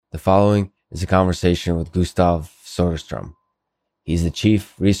The following is a conversation with Gustav Soderstrom. He's the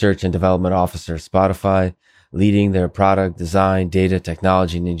Chief Research and Development Officer at Spotify, leading their product, design, data,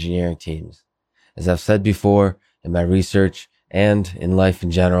 technology, and engineering teams. As I've said before, in my research and in life in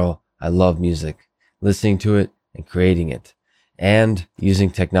general, I love music, listening to it and creating it, and using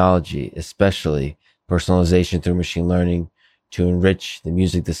technology, especially personalization through machine learning, to enrich the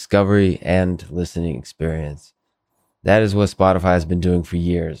music discovery and listening experience. That is what Spotify has been doing for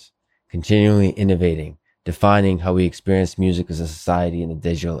years, continually innovating, defining how we experience music as a society in the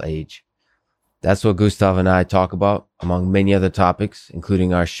digital age. That's what Gustav and I talk about, among many other topics,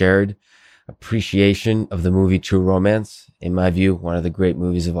 including our shared appreciation of the movie True Romance, in my view, one of the great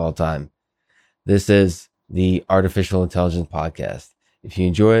movies of all time. This is the Artificial Intelligence Podcast. If you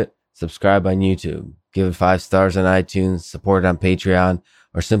enjoy it, subscribe on YouTube, give it 5 stars on iTunes, support it on Patreon,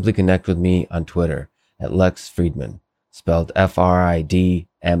 or simply connect with me on Twitter at Lex Fridman, spelled Fridman.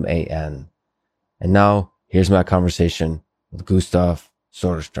 And now, here's my conversation with Gustav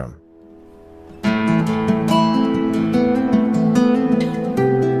Soderstrom.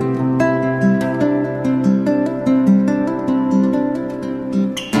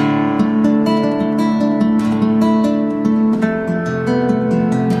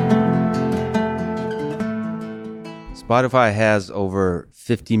 Spotify has over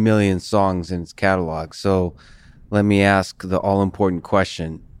 50 million songs in its catalog, so let me ask the all-important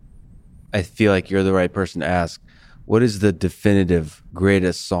question. I feel like you're the right person to ask. What is the definitive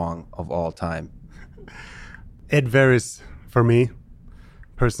greatest song of all time? It varies for me,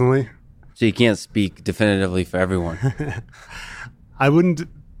 personally. So you can't speak definitively for everyone. I wouldn't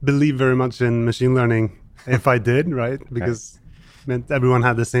believe very much in machine learning if I did, right? Because it meant everyone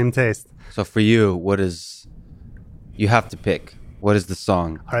had the same taste. So for you, you have to pick. What is the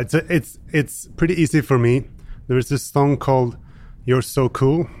song? All right, so it's pretty easy for me. There's this song called You're So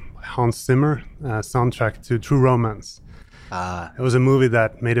Cool by Hans Zimmer, soundtrack to True Romance. It was a movie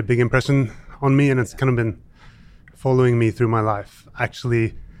that made a big impression on me, and it's kind of been following me through my life.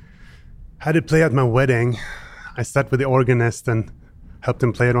 Actually, had it play at my wedding. I sat with the organist and helped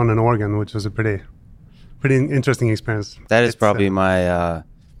him play it on an organ, which was a pretty interesting experience. That is probably my, I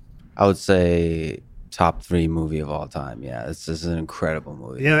would say, top 3 movie of all time. Yeah, this is an incredible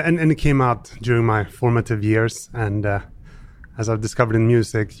movie. Yeah, and it came out during my formative years, and as I've discovered in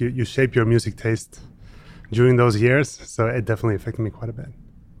music, you shape your music taste during those years, so it definitely affected me quite a bit.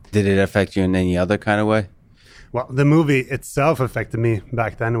 Did it affect you in any other kind of way? Well, the movie itself affected me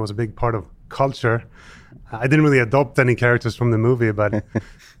back then. It was a big part of culture. I didn't really adopt any characters from the movie, but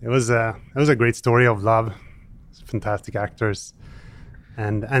it was a great story of love. Fantastic actors.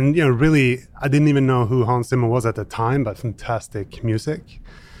 And you know, really, I didn't even know who Hans Zimmer was at the time, but fantastic music.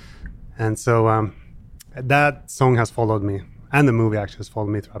 And so that song has followed me, and the movie actually has followed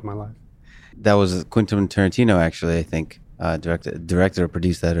me throughout my life. That was Quentin Tarantino, actually, I think, directed or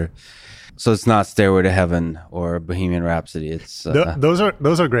produced that. So it's not Stairway to Heaven or Bohemian Rhapsody. It's those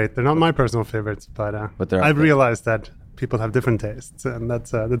are great. They're not my personal favorites, but I've realized that people have different tastes, and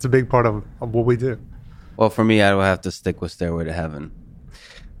that's a big part of what we do. Well, for me, I will have to stick with Stairway to Heaven.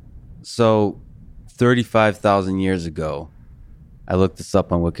 So 35,000 years ago, I looked this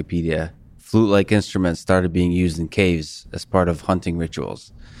up on Wikipedia. Flute-like instruments started being used in caves as part of hunting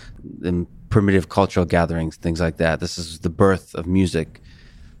rituals, in primitive cultural gatherings, things like that. This is the birth of music.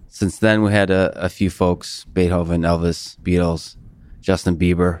 Since then, we had a few folks: Beethoven, Elvis, Beatles, Justin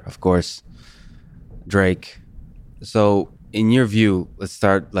Bieber, of course, Drake. So in your view, let's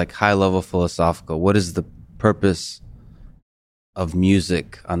start like high-level philosophical. What is the purpose of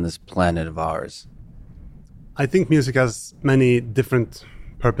music on this planet of ours? I think music has many different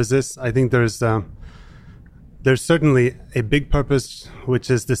purposes. I think there's certainly a big purpose,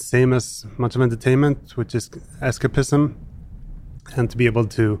 which is the same as much of entertainment, which is escapism, and to be able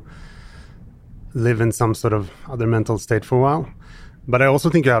to live in some sort of other mental state for a while. But I also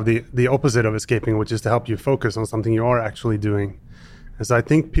think you have the opposite of escaping, which is to help you focus on something you are actually doing. And so I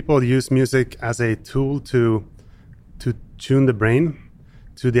think people use music as a tool to tune the brain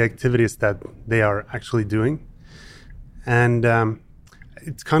to the activities that they are actually doing. And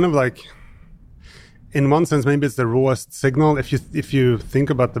it's kind of like, in one sense, maybe it's the rawest signal. If you think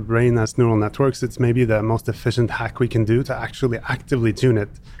about the brain as neural networks, it's maybe the most efficient hack we can do to actually actively tune it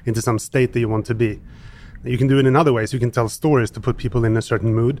into some state that you want to be. You can do it in other ways. You can tell stories to put people in a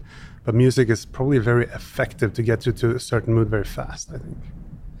certain mood, but music is probably very effective to get you to a certain mood very fast, I think.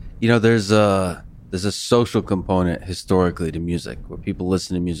 You know, there's a social component historically to music, where people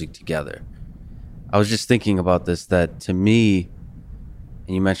listen to music together. I was just thinking about this, that to me,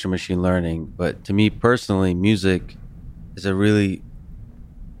 and you mentioned machine learning, but to me personally, music is a really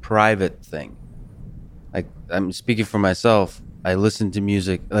private thing. Like, I'm speaking for myself. I listen to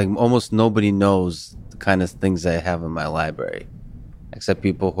music. Like, almost nobody knows the kind of things I have in my library, except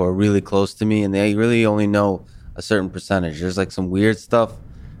people who are really close to me, and they really only know a certain percentage. There's like some weird stuff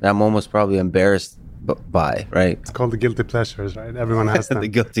that I'm almost probably embarrassed by, right? It's called the guilty pleasures, right? Everyone has them. The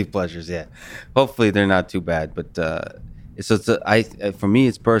guilty pleasures, yeah. Hopefully they're not too bad, but for me,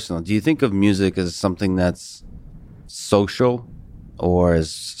 it's personal. Do you think of music as something that's social or as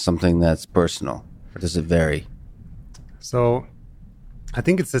something that's personal, or does it vary? So I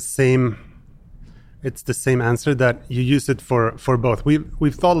think it's the same answer, that you use it for both.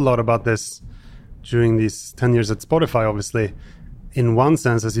 We've thought a lot about this during these 10 years at Spotify. Obviously, in one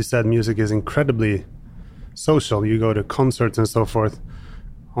sense, as you said, music is incredibly social. You go to concerts and so forth.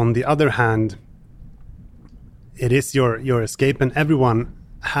 On the other hand, it is your escape, and everyone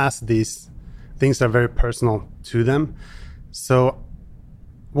has these things that are very personal to them. So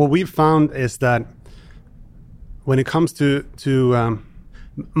what we've found is that when it comes to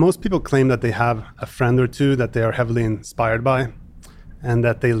most people claim that they have a friend or two that they are heavily inspired by and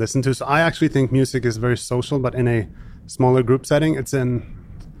that they listen to. So I actually think music is very social, but in a smaller group setting. It's an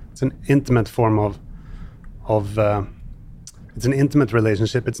intimate form of it's an intimate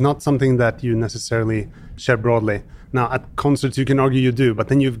relationship. It's not something that you necessarily share broadly. Now, at concerts, you can argue you do, but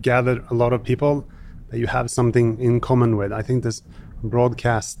then you've gathered a lot of people that you have something in common with. I think this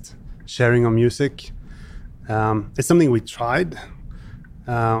broadcast sharing of music is something we tried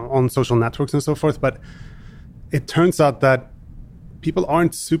on social networks and so forth, but it turns out that people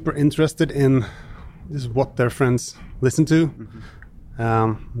aren't super interested in this, what their friends listen to.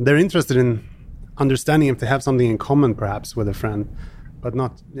 Mm-hmm. They're interested in understanding if they have something in common, perhaps with a friend, but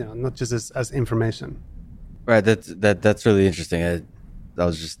not just as information. Right. That's really interesting. I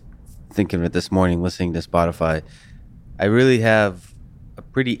was just thinking of it this morning, listening to Spotify. I really have a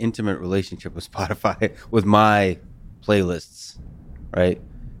pretty intimate relationship with Spotify, with my playlists, right?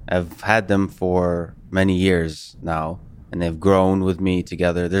 I've had them for many years now, and they've grown with me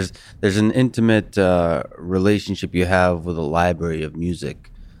together. There's an intimate relationship you have with a library of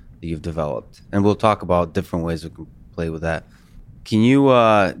music that you've developed. And we'll talk about different ways we can play with that. Can you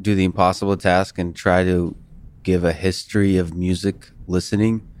do the impossible task and try to give a history of music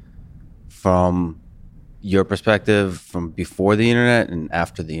listening from your perspective, from before the internet and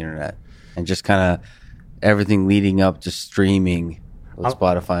after the internet, and just kind of everything leading up to streaming with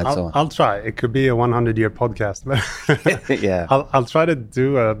Spotify and so on? I'll try. It could be a 100-year podcast, but yeah. I'll try to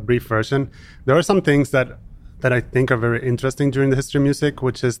do a brief version. There are some things that I think are very interesting during the history of music,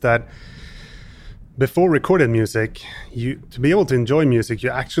 which is that before recorded music, to be able to enjoy music, you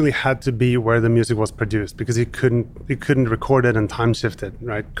actually had to be where the music was produced, because you couldn't record it and time shift it,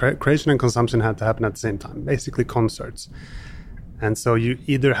 right? Creation and consumption had to happen at the same time, basically concerts. And so you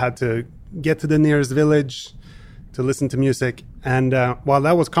either had to get to the nearest village to listen to music, and while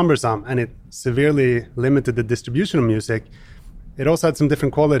that was cumbersome and it severely limited the distribution of music, it also had some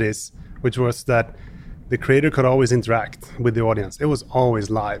different qualities, which was that the creator could always interact with the audience. It was always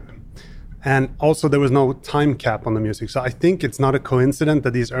live. And also there was no time cap on the music. So I think it's not a coincidence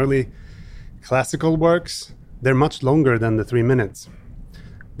that these early classical works, they're much longer than the 3 minutes.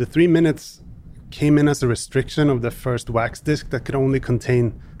 The 3 minutes came in as a restriction of the first wax disc that could only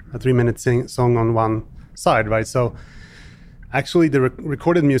contain a 3-minute song on one side, right? So actually the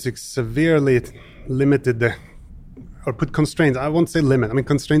recorded music severely limited or put constraints. I won't say limit. I mean,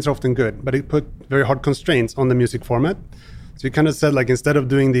 constraints are often good, but it put very hard constraints on the music format. So you kind of said, like, instead of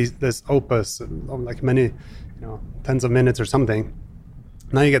doing this opus of like many, tens of minutes or something,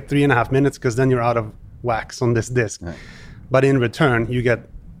 now you get 3.5 minutes, because then you're out of wax on this disc. Right. But in return, you get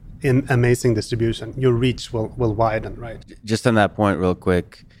in amazing distribution. Your reach will widen, right? Just on that point real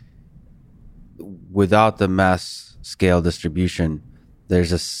quick, without the mass scale distribution,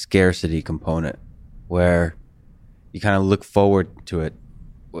 there's a scarcity component where you kind of look forward to it.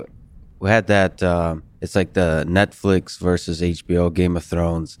 We had that, it's like the Netflix versus HBO Game of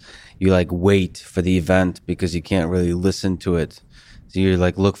Thrones. You like wait for the event because you can't really listen to it. So you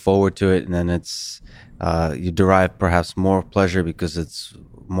like look forward to it, and then it's, you derive perhaps more pleasure because it's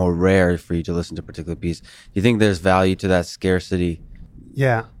more rare for you to listen to a particular piece. Do you think there's value to that scarcity?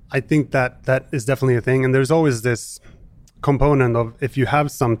 Yeah, I think that is definitely a thing. And there's always this component of, if you have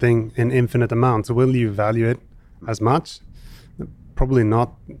something in infinite amounts, will you value it as much? Probably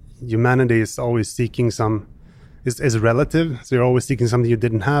not. Humanity is always seeking is relative. So you're always seeking something you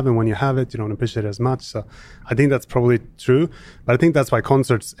didn't have, and when you have it, you don't appreciate it as much. So I think that's probably true. But I think that's why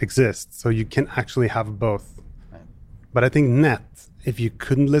concerts exist. So you can actually have both. Right. But I think if you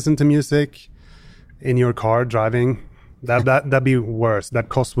couldn't listen to music in your car driving That'd be worse. That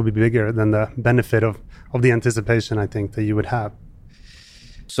cost would be bigger than the benefit of the anticipation, I think, that you would have.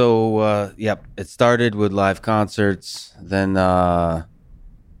 So, it started with live concerts, then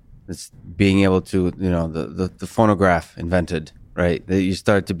it's being able to, the phonograph invented, right? That you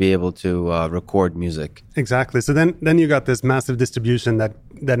start to be able to record music. Exactly. So then you got this massive distribution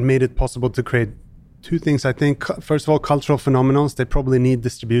that made it possible to create two things, I think. First of all, cultural phenomena. They probably need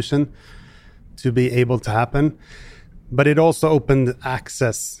distribution to be able to happen. But it also opened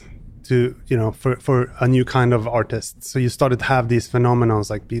access to, for a new kind of artist. So you started to have these phenomena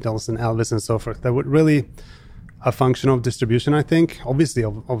like Beatles and Elvis and so forth that were really a function of distribution, I think, obviously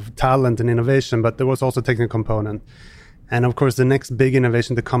of talent and innovation, but there was also a technical component. And of course, the next big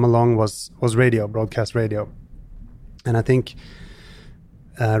innovation to come along was radio, broadcast radio. And I think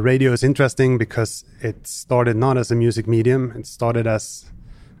radio is interesting because it started not as a music medium, it started as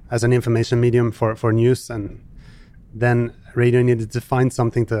an information medium for news. And then radio needed to find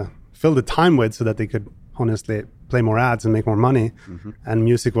something to fill the time with so that they could honestly play more ads and make more money. Mm-hmm. And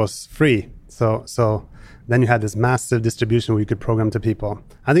music was free. So then you had this massive distribution where you could program to people.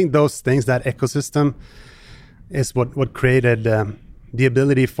 I think those things, that ecosystem, is what created the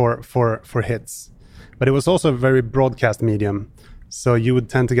ability for hits. But it was also a very broadcast medium. So you would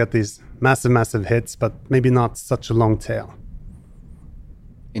tend to get these massive hits, but maybe not such a long tail.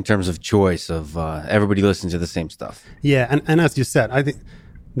 In terms of choice of everybody listening to the same stuff. Yeah, and as you said, I think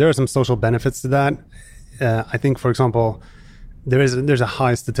there are some social benefits to that. I think, for example, there's a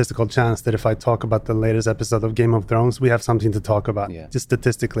high statistical chance that if I talk about the latest episode of Game of Thrones, we have something to talk about, just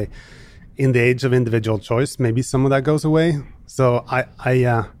statistically. In the age of individual choice, maybe some of that goes away. So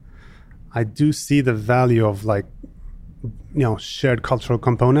I do see the value of shared cultural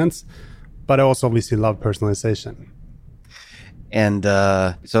components, but I also obviously love personalization. And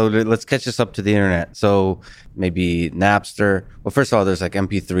so let's catch us up to the internet. So maybe Napster. Well, first of all, there's like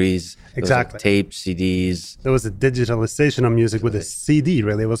MP3s. Exactly. Like tapes, CDs. There was a digitalization of music with a CD,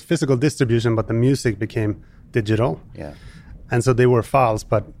 really. It was physical distribution, but the music became digital. Yeah. And so they were files,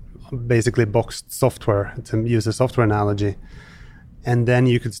 but basically boxed software, to use a software analogy. And then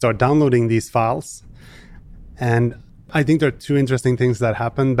you could start downloading these files. And I think there are two interesting things that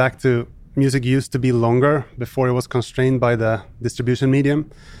happened. Back to music used to be longer before it was constrained by the distribution medium.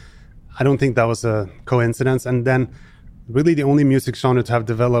 I don't think that was a coincidence. And then really the only music genre to have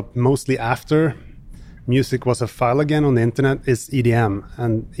developed mostly after music was a file again on the internet is EDM.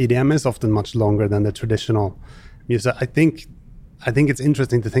 And EDM is often much longer than the traditional music. I think it's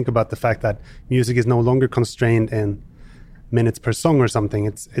interesting to think about the fact that music is no longer constrained in minutes per song or something.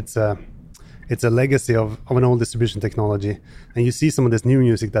 It's a legacy of an old distribution technology. And you see some of this new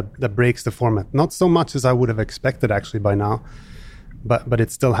music that breaks the format. Not so much as I would have expected actually by now, but it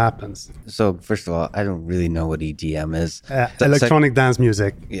still happens. So first of all, I don't really know what EDM is. Electronic dance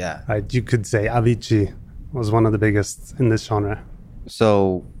music. Yeah. Right. You could say Avicii was one of the biggest in this genre.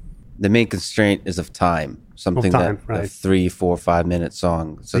 So the main constraint is of time. Something right. A 3, 4, 5 minute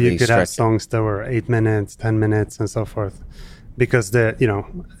song. So you could have songs that were 8 minutes, 10 minutes and so forth. Because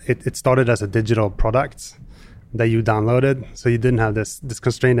it started as a digital product that you downloaded, so you didn't have this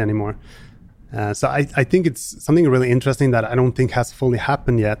constraint anymore. So I think it's something really interesting that I don't think has fully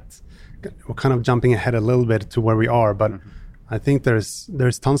happened yet. We're kind of jumping ahead a little bit to where we are, but I think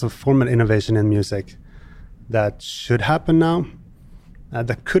there's tons of format innovation in music that should happen now.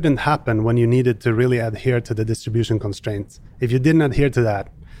 That couldn't happen when you needed to really adhere to the distribution constraints. If you didn't adhere to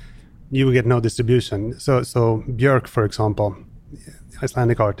that, you would get no distribution. So Björk, for example,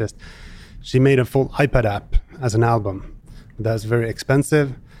 Icelandic artist, she made a full iPad app as an album. That's very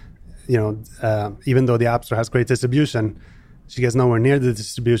expensive. Even though the App Store has great distribution, she gets nowhere near the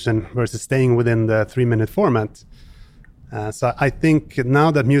distribution versus staying within the 3-minute format. So I think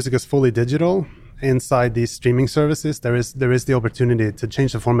now that music is fully digital inside these streaming services, there is the opportunity to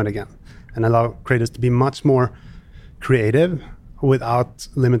change the format again and allow creators to be much more creative without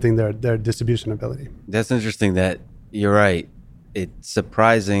limiting their distribution ability. That's interesting that you're right. It's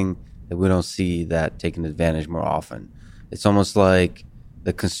surprising that we don't see that taken advantage more often. It's almost like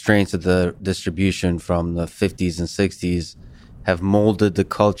the constraints of the distribution from the 50s and 60s have molded the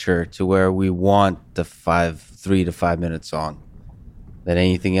culture to where we want the 3 to 5 minute song than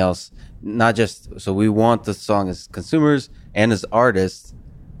anything else. Not just, so we want the song as consumers and as artists.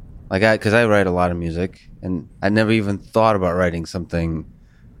 Because I write a lot of music, and I never even thought about writing something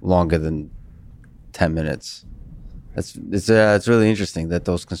longer than 10 minutes. It's really interesting that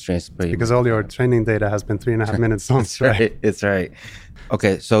those constraints. Because all your training data has been 3.5 minute songs, right? It's right.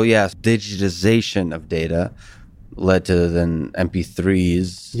 Okay, so digitization of data led to then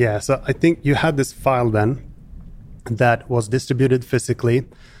MP3s. Yeah, so I think you had this file then, that was distributed physically,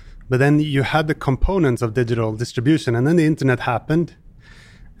 but then you had the components of digital distribution, and then the internet happened,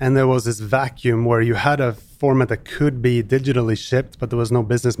 and there was this vacuum where you had a format that could be digitally shipped, but there was no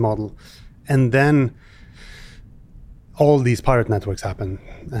business model. And then all these pirate networks happened.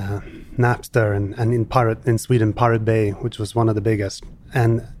 Napster and in Sweden, Pirate Bay, which was one of the biggest.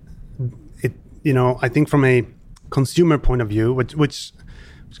 And it, I think from a consumer point of view, which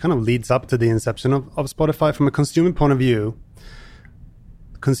kind of leads up to the inception of Spotify, from a consumer point of view,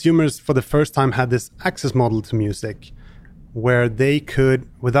 consumers for the first time had this access model to music where they could,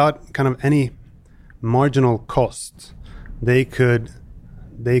 without kind of any marginal cost, they could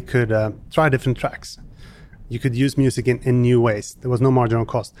try different tracks. You could use music in new ways. There was no marginal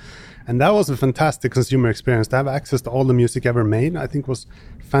cost. And that was a fantastic consumer experience. To have access to all the music ever made, I think was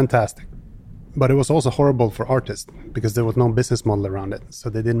fantastic. But it was also horrible for artists because there was no business model around it. So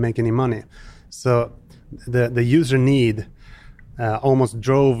they didn't make any money. So the user need almost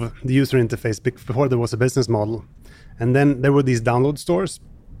drove the user interface before there was a business model. And then there were these download stores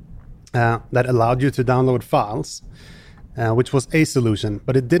that allowed you to download files, which was a solution,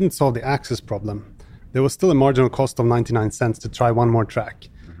 but it didn't solve the access problem. There was still a marginal cost of 99 cents to try one more track.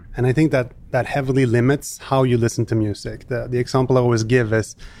 And I think that heavily limits how you listen to music. The example I always give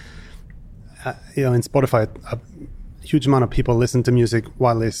is, in Spotify, a huge amount of people listen to music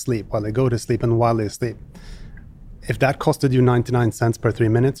while they sleep, while they go to sleep, and while they sleep. If that costed you 99 cents per 3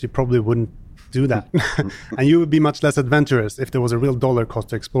 minutes, you probably wouldn't do that. And you would be much less adventurous if there was a real dollar cost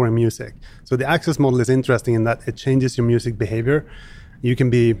to exploring music. So the access model is interesting in that it changes your music behavior. You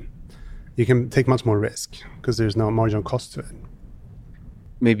can take much more risk because there's no marginal cost to it.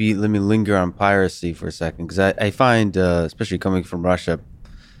 Maybe let me linger on piracy for a second, because I find, especially coming from Russia,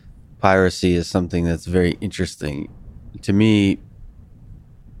 piracy is something that's very interesting. To me,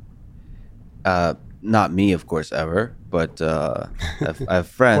 not me, of course, ever, but I have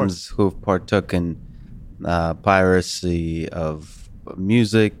friends who've partook in piracy of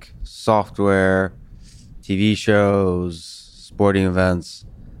music, software, TV shows, sporting events.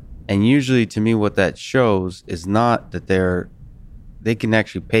 And usually, to me, what that shows is not that they can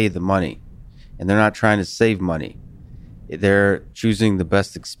actually pay the money, and they're not trying to save money. They're choosing the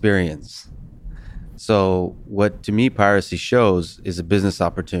best experience. So what, to me, piracy shows is a business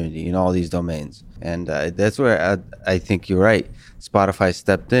opportunity in all these domains. And that's where I think you're right. Spotify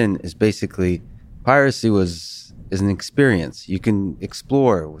stepped in. Is basically piracy is an experience. You can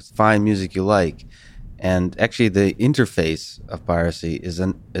explore, find music you like. And actually the interface of piracy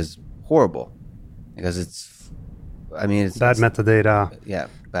is horrible because it's bad metadata. Yeah,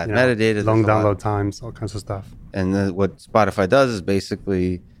 bad metadata. Long download times, all kinds of stuff. And what Spotify does is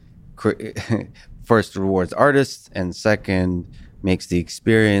basically first rewards artists, and second makes the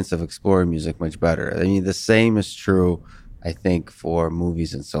experience of exploring music much better. I mean, the same is true, I think, for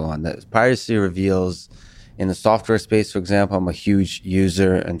movies and so on. That piracy reveals, in the software space, for example, I'm a huge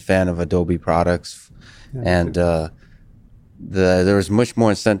user and fan of Adobe products, and there was much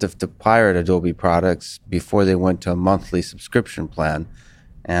more incentive to pirate Adobe products before they went to a monthly subscription plan,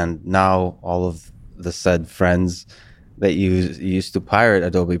 and now all of the said friends that used to pirate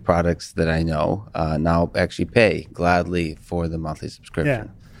Adobe products that I know now actually pay gladly for the monthly subscription.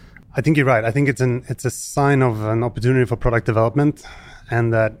 Yeah, I think you're right. I think it's a sign of an opportunity for product development,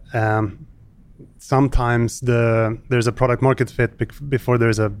 and that sometimes there's a product market fit before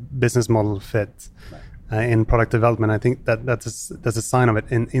there's a business model fit in product development. I think that's a sign of it.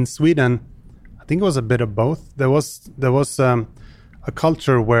 In Sweden, I think it was a bit of both. There was a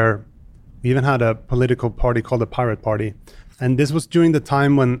culture where we even had a political party called the Pirate Party. And this was during the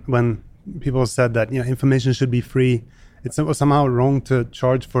time when people said that information should be free. It was somehow wrong to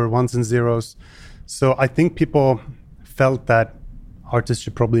charge for ones and zeros. So I think people felt that artists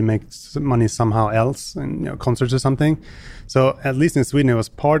should probably make money somehow else, in concerts or something. So at least in Sweden, it was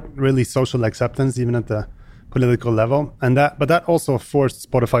part really social acceptance, even at the political level. But that also forced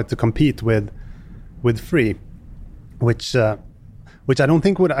Spotify to compete with free, which I don't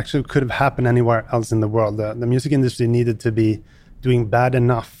think could have happened anywhere else in the world. The music industry needed to be doing bad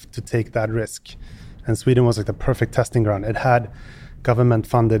enough to take that risk. And Sweden was like the perfect testing ground. It had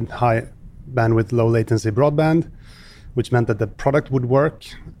government-funded high bandwidth, low latency broadband, which meant that the product would work.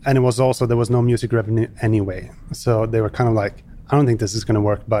 And it was also, there was no music revenue anyway. So they were kind of like, I don't think this is going to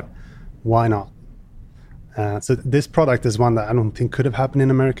work, but why not? So this product is one that I don't think could have happened in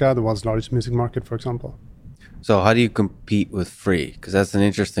America, the world's largest music market, for example. So how do you compete with free? Because that's an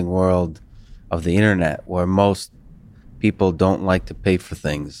interesting world of the internet where most people don't like to pay for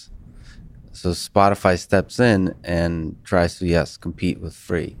things. So Spotify steps in and tries to, compete with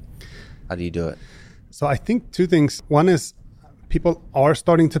free. How do you do it? So I think two things. One is people are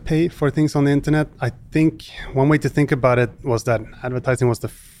starting to pay for things on the internet. I think one way to think about it was that advertising was the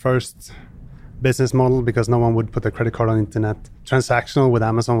first business model because no one would put a credit card on the internet. Transactional with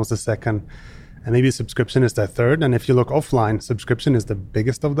Amazon was the second. And maybe subscription is the third. And if you look offline, subscription is the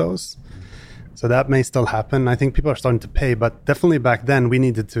biggest of those. So that may still happen. I think people are starting to pay, but definitely back then we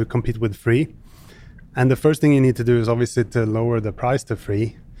needed to compete with free. And the first thing you need to do is obviously to lower the price to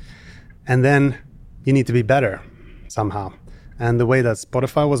free. And then you need to be better somehow. And the way that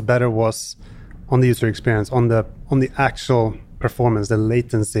Spotify was better was on the user experience, on the actual performance, the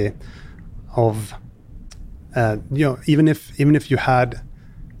latency of, even if you had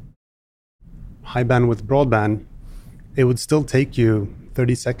high bandwidth broadband, it would still take you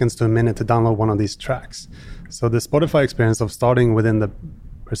 30 seconds to a minute to download one of these tracks. So the Spotify experience of starting within the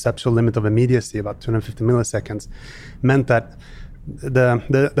perceptual limit of immediacy, about 250 milliseconds, meant that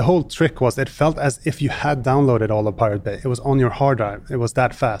the whole trick was it felt as if you had downloaded all of Pirate Bay. It was on your hard drive. It was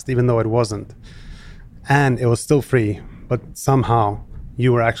that fast, even though it wasn't. And it was still free, but somehow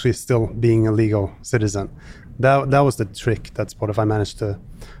you were actually still being a legal citizen. That was the trick that Spotify managed to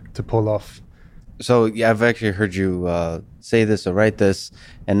pull off. So yeah, I've actually heard you say this or write this,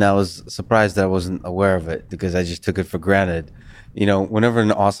 and I was surprised that I wasn't aware of it because I just took it for granted. Whenever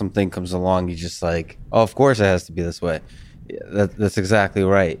an awesome thing comes along, you just like, oh, of course it has to be this way. That's exactly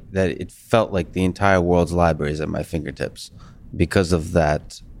right. That it felt like the entire world's library is at my fingertips because of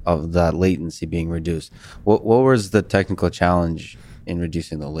that latency being reduced. What was the technical challenge in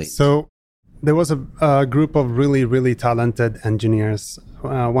reducing the latency? So there was a group of really, really talented engineers.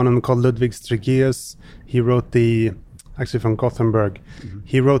 One of them called Ludwig Strigius. He wrote actually from Gothenburg. Mm-hmm.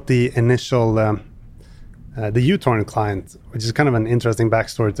 He wrote the initial, the uTorrent client, which is kind of an interesting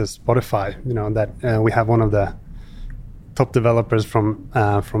backstory to Spotify. That we have one of the top developers from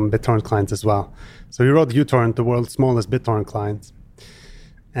BitTorrent clients as well. So he wrote uTorrent, the world's smallest BitTorrent client.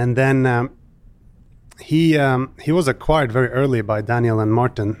 And then he was acquired very early by Daniel and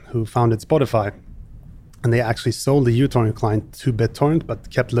Martin, who founded Spotify. And they actually sold the uTorrent client to BitTorrent,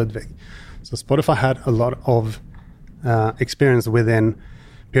 but kept Ludwig. So Spotify had a lot of experience within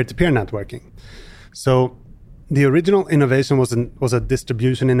peer-to-peer networking. So the original innovation was a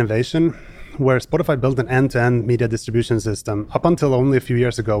distribution innovation, where Spotify built an end-to-end media distribution system. Up until only a few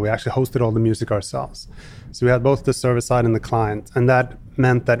years ago, we actually hosted all the music ourselves. So we had both the server side and the client. And that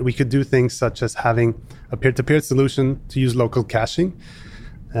meant that we could do things such as having a peer-to-peer solution to use local caching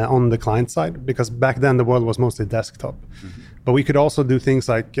on the client side, because back then the world was mostly desktop. Mm-hmm. But we could also do things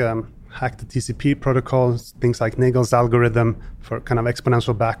like hack the TCP protocols, things like Nagel's algorithm for kind of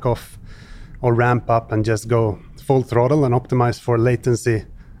exponential back off or ramp up and just go full throttle and optimize for latency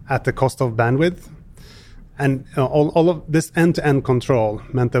at the cost of bandwidth. And all of this end-to-end control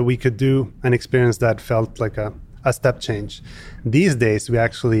meant that we could do an experience that felt like a step change. These days, we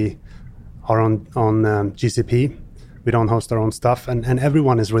actually are on GCP. We don't host our own stuff, and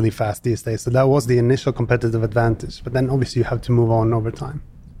everyone is really fast these days. So that was the initial competitive advantage. But then obviously you have to move on over time.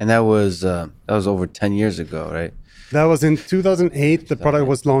 And that was over 10 years ago, right? That was in 2008. The product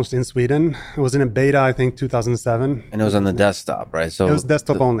was launched in Sweden. It was in a beta, I think, 2007. And it was on the desktop, right? So it was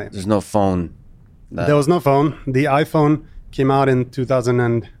desktop only. There's no phone. There was no phone. The iPhone came out in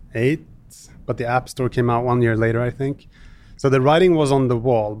 2008, but the App Store came out 1 year later, I think. So the writing was on the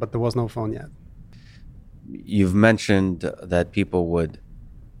wall, but there was no phone yet. You've mentioned that people would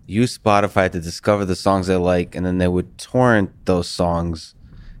use Spotify to discover the songs they like, and then they would torrent those songs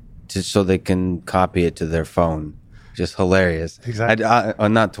so they can copy it to their phone. Just hilarious. Exactly.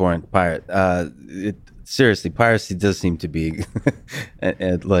 Not torrent, pirate. Seriously, piracy does seem to be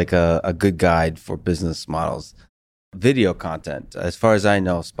like a good guide for business models. Video content. As far as I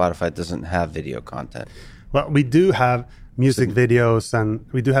know, Spotify doesn't have video content. Well, we do have music videos, and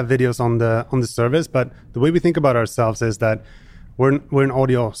we do have videos on the service. But the way we think about ourselves is that we're an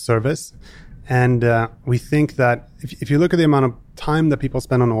audio service, and we think that if you look at the amount of time that people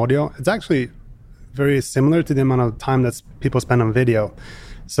spend on audio, it's actually very similar to the amount of time that people spend on video.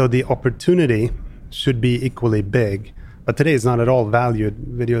 So the opportunity should be equally big, but today it's not at all valued.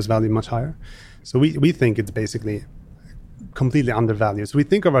 Video is valued much higher. So we think it's basically completely undervalued. So we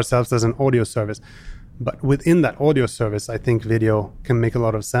think of ourselves as an audio service, but within that audio service, I think video can make a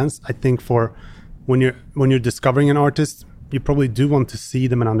lot of sense. I think for when you're discovering an artist, you probably do want to see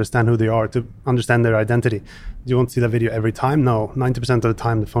them and understand who they are, to understand their identity. Do you want to see that video every time? No, 90% of the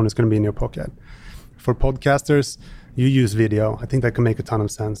time the phone is going to be in your pocket. For podcasters, you use video. I think that can make a ton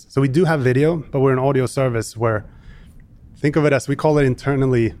of sense. So we do have video, but we're an audio service where, think of it as, we call it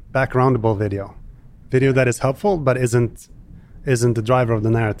internally backgroundable video. Video that is helpful, but isn't the driver of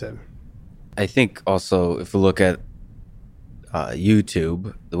the narrative. I think also if we look at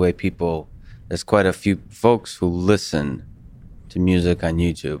YouTube, the way there's quite a few folks who listen to music on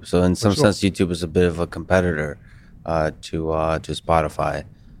YouTube. So in some sense, YouTube is a bit of a competitor to Spotify,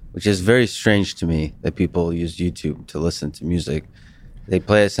 which is very strange to me that people use YouTube to listen to music. They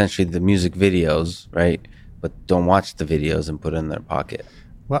play essentially the music videos, right? But don't watch the videos and put it in their pocket.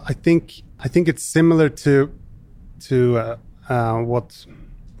 Well, I think it's similar to what,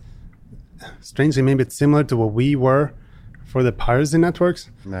 strangely, maybe it's similar to what we were for the piracy networks,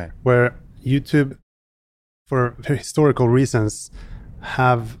 right, where YouTube, for very historical reasons,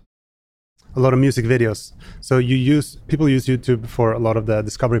 have a lot of music videos. So people use YouTube for a lot of the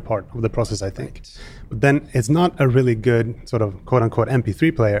discovery part of the process, I think. Right. But then it's not a really good sort of quote unquote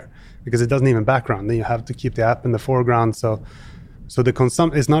MP3 player because it doesn't even background. Then you have to keep the app in the foreground. So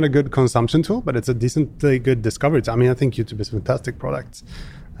it's not a good consumption tool, but it's a decently good discovery tool. I mean, I think YouTube is a fantastic product,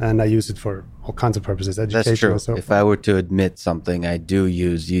 and I use it for all kinds of purposes, education. That's true. And so if I were to admit something, I do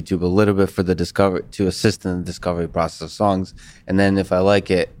use YouTube a little bit for the discovery, to assist in the discovery process of songs, and then if I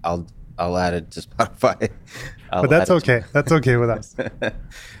like it, I'll add it to Spotify. But that's okay. That's okay with us.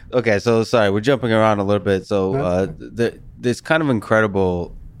 Okay, so sorry, we're jumping around a little bit. So this kind of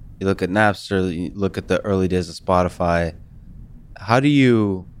incredible. You look at Napster, you look at the early days of Spotify.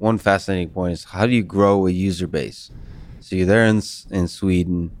 One fascinating point is, how do you grow a user base? So you're there in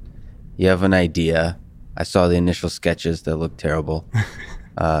Sweden, you have an idea. I saw the initial sketches that look terrible.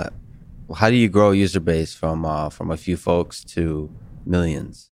 How do you grow a user base from a few folks to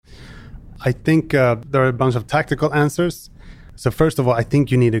millions? I think there are a bunch of tactical answers. So first of all, I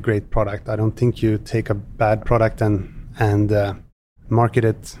think you need a great product. I don't think you take a bad product and market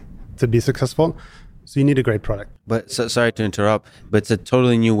it to be successful. So you need a great product. But sorry to interrupt, but it's a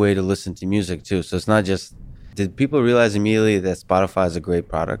totally new way to listen to music too. So it's not just, did people realize immediately that Spotify is a great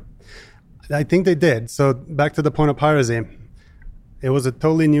product? I think they did. So back to the point of piracy, it was a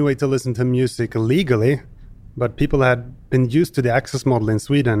totally new way to listen to music legally, but people had been used to the access model in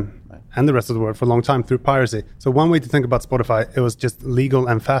Sweden and the rest of the world for a long time through piracy. So one way to think about Spotify, it was just legal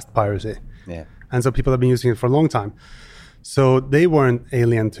and fast piracy. Yeah. And so people have been using it for a long time. So they weren't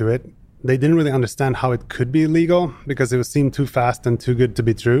alien to it. They didn't really understand how it could be illegal because it seemed too fast and too good to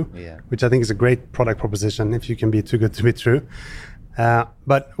be true, which I think is a great product proposition if you can be too good to be true.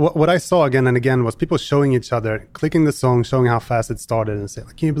 But what I saw again and again was people showing each other, clicking the song, showing how fast it started and say,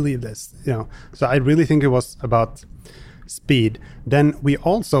 can you believe this? So I really think it was about speed. Then we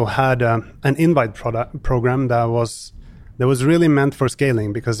also had an invite program that was really meant for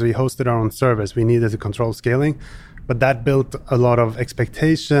scaling because we hosted our own service. We needed to control scaling. But that built a lot of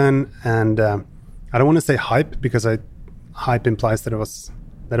expectation and I don't want to say hype because hype implies that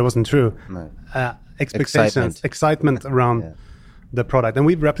it wasn't true. Right. Expectations, excitement around the product, and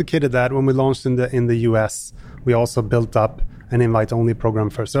we've replicated that when we launched in the US. We also built up an invite-only program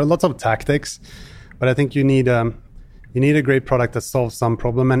first. There are lots of tactics, but I think you need a great product that solves some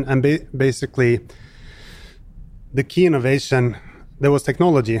problem. And basically, the key innovation there was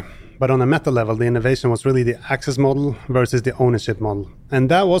technology. But on a meta level, the innovation was really the access model versus the ownership model.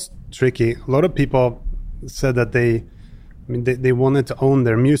 And that was tricky. A lot of people said that they wanted to own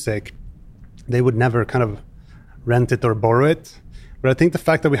their music. They would never kind of rent it or borrow it. But I think the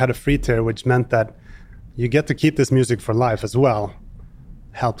fact that we had a free tier, which meant that you get to keep this music for life as well,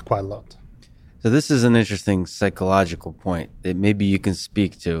 helped quite a lot. So this is an interesting psychological point that maybe you can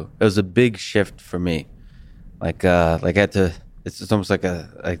speak to. It was a big shift for me. Like I had to... It's almost like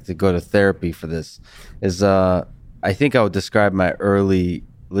to go to therapy for this. I think I would describe my early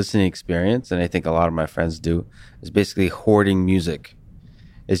listening experience, and I think a lot of my friends do, is basically hoarding music.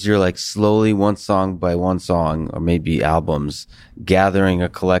 Is you're like slowly one song by one song, or maybe albums, gathering a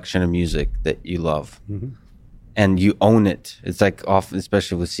collection of music that you love, and you own it. It's like often,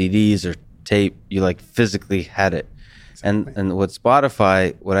 especially with CDs or tape, you like physically had it. Exactly. And with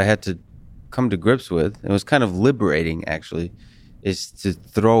Spotify, what I had to come to grips with, it was kind of liberating actually, is to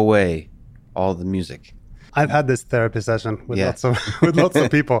throw away all the music. I've had this therapy session with lots of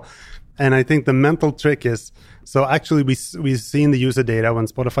people, and I think the mental trick is, so actually we've seen the user data when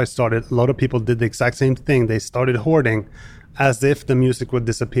Spotify started. A lot of people did the exact same thing. They started hoarding as if the music would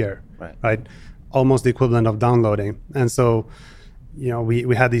disappear, right? Almost the equivalent of downloading. And so,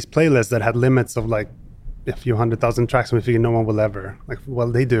 we had these playlists that had limits of like a few 100,000 tracks, and we figured no one will ever.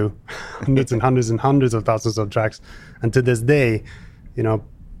 They do. Hundreds and hundreds and hundreds of thousands of tracks. And to this day,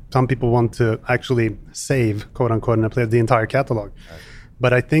 some people want to actually save, quote unquote, and play the entire catalog. Right.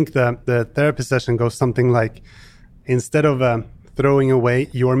 But I think the therapy session goes something like, instead of throwing away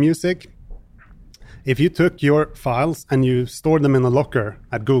your music, if you took your files and you stored them in a locker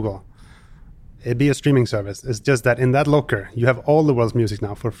at Google, It'd be a streaming service. It's just that in that locker, you have all the world's music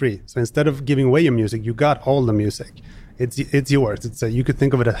now for free. So instead of giving away your music, you got all the music. It's yours. You could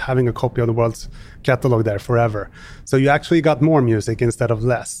think of it as having a copy of the world's catalog there forever. So you actually got more music instead of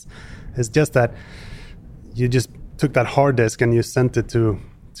less. It's just that you just took that hard disk and you sent it to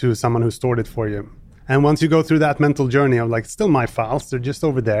someone who stored it for you. And once you go through that mental journey of like, still my files, they're just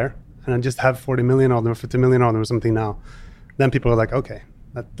over there, and I just have 40 million of them, 50 million of them or something now, then people are like, okay,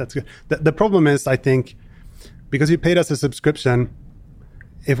 that's good. The problem is, I think, because you paid us a subscription,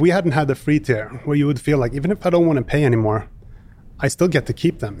 if we hadn't had the free tier, where you would feel like, even if I don't want to pay anymore, I still get to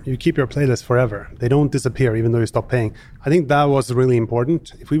keep them. You keep your playlist forever. They don't disappear even though you stop paying. I think that was really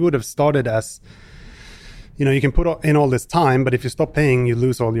important. If we would have started as, you can put in all this time, but if you stop paying, you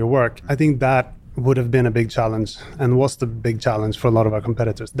lose all your work. I think that would have been a big challenge and was the big challenge for a lot of our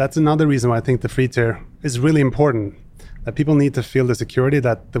competitors. That's another reason why I think the free tier is really important, that people need to feel the security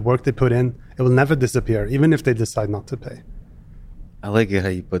that the work they put in, it will never disappear, even if they decide not to pay. I like it how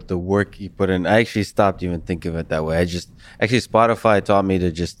you put the work you put in. I actually stopped even thinking of it that way. Actually Spotify taught me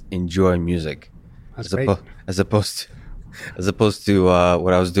to just enjoy music. That's great. As opposed to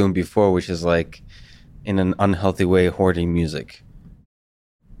what I was doing before, which is like in an unhealthy way hoarding music.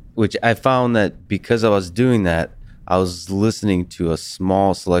 Which I found that because I was doing that, I was listening to a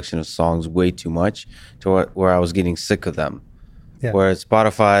small selection of songs way too much to where I was getting sick of them. Yeah. Whereas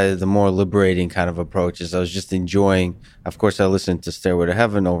Spotify, the more liberating kind of approach is I was just enjoying. Of course, I listened to Stairway to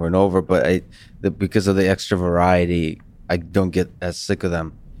Heaven over and over, but because of the extra variety, I don't get as sick of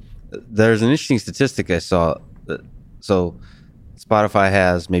them. There's an interesting statistic I saw. So Spotify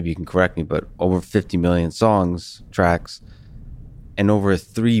has, maybe you can correct me, but over 50 million tracks, and over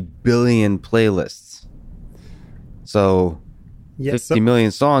 3 billion playlists. So 50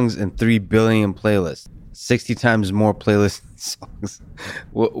 million songs and 3 billion playlists. 60 times more playlists and songs.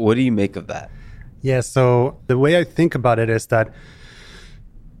 What do you make of that? Yeah, so the way I think about it is that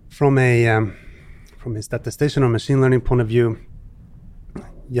from a statistician or machine learning point of view,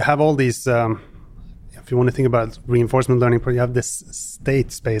 you have all these, if you want to think about reinforcement learning, you have this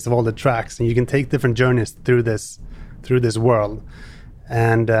state space of all the tracks, and you can take different journeys through this world.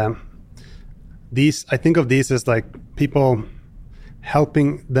 And I think of these as like people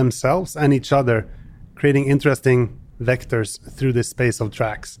helping themselves and each other, creating interesting vectors through this space of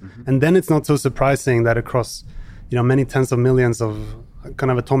tracks. Mm-hmm. And then it's not so surprising that across, many tens of millions of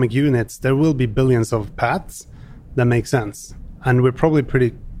kind of atomic units, there will be billions of paths that make sense. And we're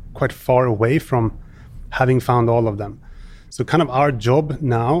probably quite far away from having found all of them. So kind of our job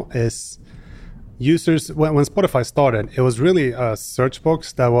now is users, when Spotify started, it was really a search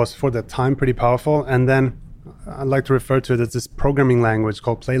box that was for the time pretty powerful. And then I like to refer to it as this programming language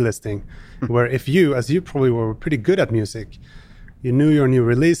called playlisting, where if you, as you probably were pretty good at music, you knew your new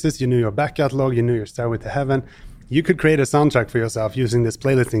releases, you knew your back catalog, you knew your Stairway to Heaven, you could create a soundtrack for yourself using this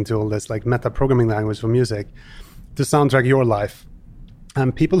playlisting tool, this like meta programming language for music, to soundtrack your life.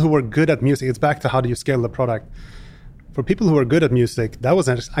 And people who were good at music, it's back to how do you scale the product. For people who are good at music, that was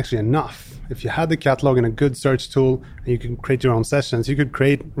actually enough. If you had the catalog and a good search tool, and you can create your own sessions, you could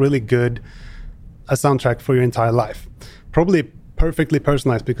create really good a soundtrack for your entire life. Probably perfectly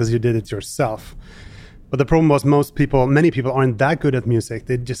personalized because you did it yourself. But the problem was many people aren't that good at music.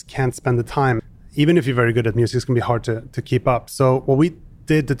 They just can't spend the time. Even if you're very good at music, it's going to be hard to keep up. So what we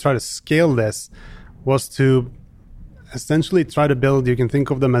did to try to scale this was to essentially try to build, you can think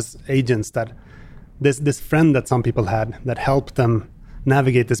of them as agents, that this friend that some people had that helped them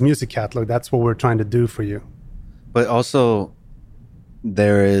navigate this music catalog. That's what we're trying to do for you. But also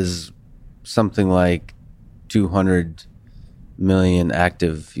there is something like 200 million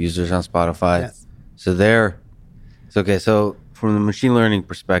active users on Spotify. Yes. So from the machine learning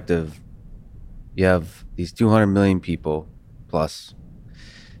perspective, you have these 200 million people plus.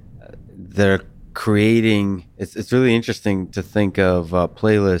 They're creating, it's really interesting to think of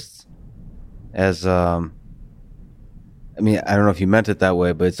playlists as, I don't know if you meant it that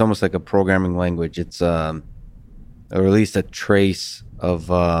way, but it's almost like a programming language. It's, or at least a trace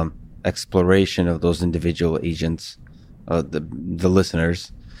of exploration of those individual agents, the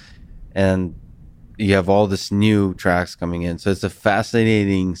listeners, and you have all this new tracks coming in. So it's a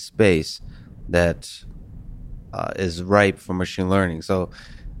fascinating space that is ripe for machine learning. So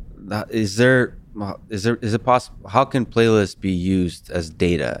is it possible? How can playlists be used as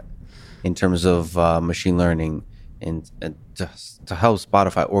data in terms of machine learning and to help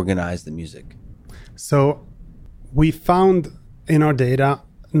Spotify organize the music? So we found in our data,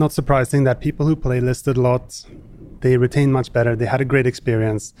 not surprising, that people who playlisted a lot, they retained much better. They had a great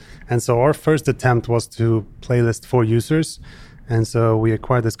experience. And so our first attempt was to playlist for users. And so we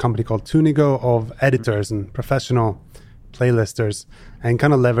acquired this company called Tunigo of editors and professional playlisters, and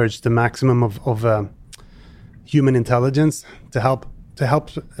kind of leveraged the maximum of human intelligence to help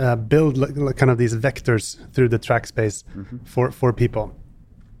build kind of these vectors through the track space for people.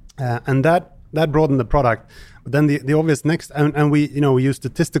 And that broadened the product. But then the obvious next, and we use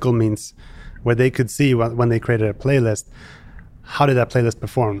statistical means where they could see when they created a playlist, how did that playlist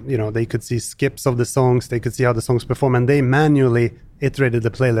perform? They could see skips of the songs, they could see how the songs perform, and they manually iterated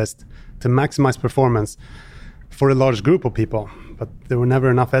the playlist to maximize performance for a large group of people. But there were never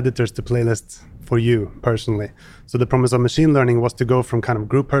enough editors to playlist for you personally. So the promise of machine learning was to go from kind of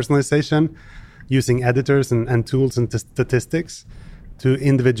group personalization, using editors and tools and statistics, to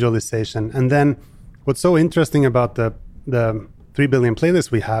individualization. And then what's so interesting about the 3 billion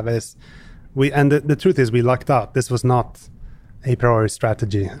playlists we have is the truth is we lucked out. This was not a priori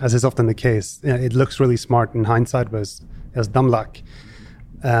strategy, as is often the case. It looks really smart in hindsight, but it was dumb luck.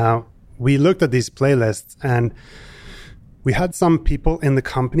 We looked at these playlists, and we had some people in the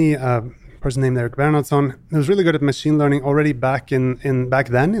company, a person named Erik Bernhardsson, who was really good at machine learning already back then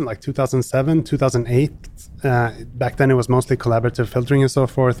in like 2007, 2008. Back then it was mostly collaborative filtering and so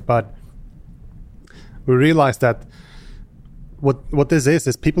forth, but we realized that what this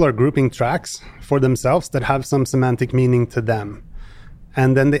is people are grouping tracks for themselves that have some semantic meaning to them.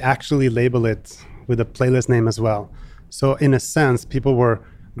 And then they actually label it with a playlist name as well. So in a sense, people were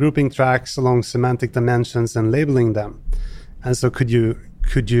grouping tracks along semantic dimensions and labeling them. And so could you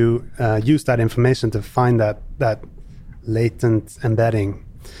use that information to find that latent embedding?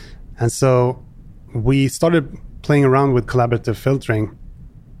 And so we started playing around with collaborative filtering,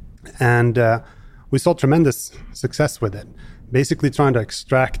 and we saw tremendous success with it. Basically trying to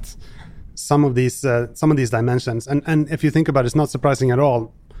extract some of these dimensions. And if you think about it, it's not surprising at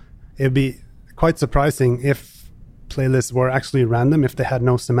all. It'd be quite surprising if playlists were actually random, if they had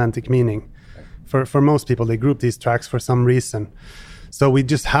no semantic meaning. For most people, they group these tracks for some reason. So we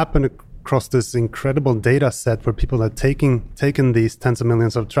just happened across this incredible data set where people had taken these tens of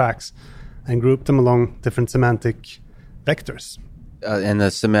millions of tracks and grouped them along different semantic vectors. And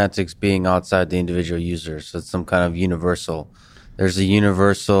the semantics being outside the individual user, so it's some kind of universal. There's a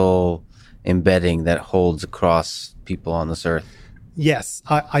universal embedding that holds across people on this earth. Yes,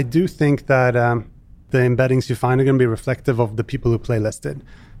 I do think that the embeddings you find are going to be reflective of the people who playlisted.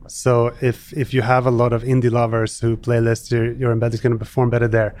 So if you have a lot of indie lovers who playlist, your embedding is going to perform better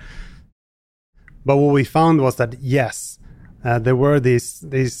there. But what we found was that yes, there were these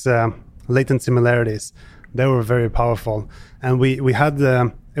latent similarities. They were very powerful, and we had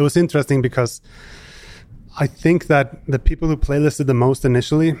it was interesting because I think that the people who playlisted the most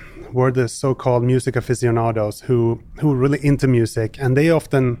initially were the so-called music aficionados who were really into music, and they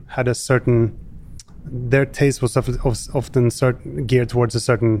often had their taste was often geared towards a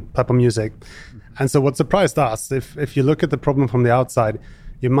certain type of music. And so what surprised us, if you look at the problem from the outside,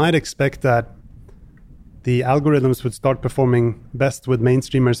 you might expect that the algorithms would start performing best with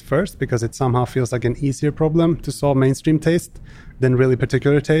mainstreamers first, because it somehow feels like an easier problem to solve mainstream taste than really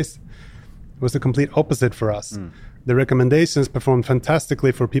particular taste. It was the complete opposite for us. The recommendations performed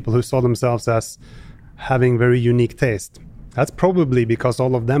fantastically for people who saw themselves as having very unique taste. That's probably because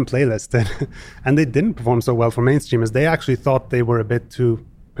all of them playlisted and they didn't perform so well for mainstreamers. They actually thought they were a bit too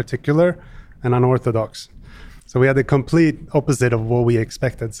particular and unorthodox. So we had the complete opposite of what we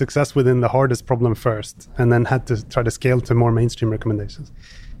expected. Success within the hardest problem first, and then had to try to scale to more mainstream recommendations.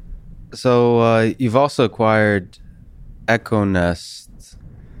 So you've also acquired EchoNest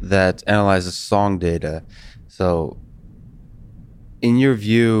that analyzes song data. So in your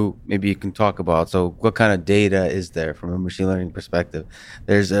view, maybe you can talk about, so what kind of data is there from a machine learning perspective?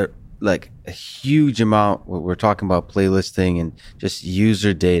 There's a huge amount, we're talking about playlisting and just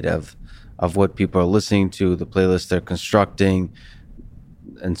user data of what people are listening to, the playlist they're constructing,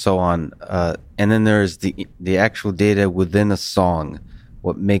 and so on. And then there's the actual data within a song,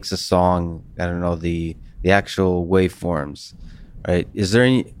 what makes a song, I don't know, the actual waveforms, right? Is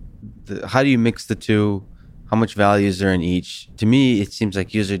there how do you mix the two? How much value is there in each? To me, it seems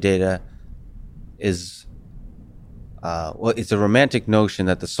like user data is, it's a romantic notion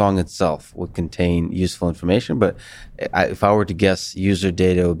that the song itself would contain useful information, but if I were to guess, user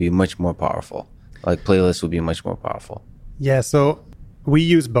data would be much more powerful. Like playlists would be much more powerful. Yeah, so we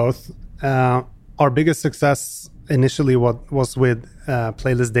use both. Our biggest success initially was with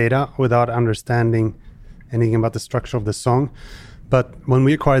playlist data without understanding anything about the structure of the song. But when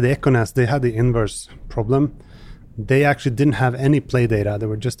we acquired the EchoNest, they had the inverse problem. They actually didn't have any play data.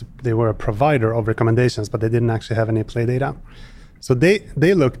 They were a provider of recommendations, but they didn't actually have any play data. So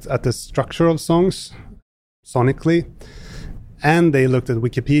they looked at the structure of songs sonically, And they looked at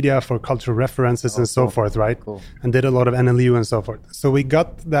Wikipedia for cultural references and so forth, right? Cool. And did a lot of NLU and so forth. So we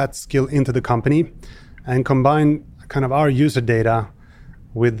got that skill into the company and combined kind of our user data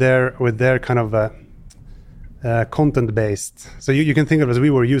with their kind of content-based. So you can think of it as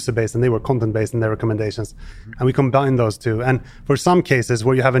we were user-based and they were content-based in their recommendations. And we combined those two. And for some cases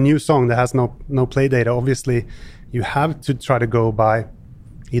where you have a new song that has no play data, obviously you have to try to go by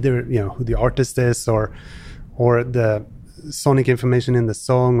either who the artist is or the sonic information in the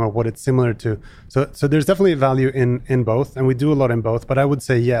song or what it's similar to. So there's definitely value in both, and we do a lot in both. But I would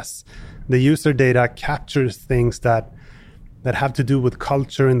say yes, the user data captures things that have to do with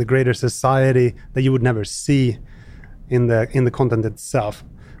culture in the greater society that you would never see in the content itself.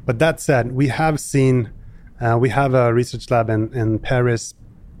 But that said, we have seen we have a research lab in Paris.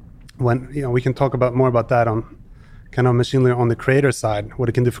 When we can talk more about that on kind of machine learning on the creator side, what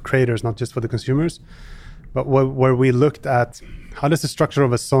it can do for creators, not just for the consumers. But where we looked at how does the structure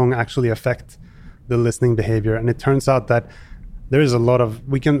of a song actually affect the listening behavior, and it turns out that there is a lot of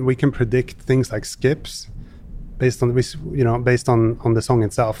we can predict things like skips based on the song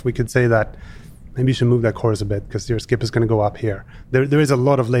itself. We could say that maybe you should move that chorus a bit because your skip is going to go up here. There is a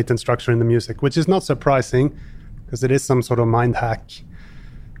lot of latent structure in the music, which is not surprising because it is some sort of mind hack.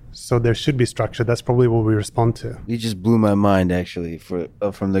 So there should be structure. That's probably what we respond to. You just blew my mind, actually,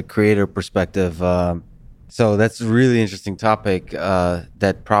 from the creator perspective. So that's a really interesting topic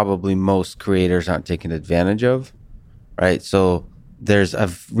that probably most creators aren't taking advantage of, right? So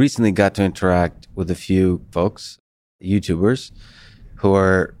I've recently got to interact with a few folks, YouTubers, who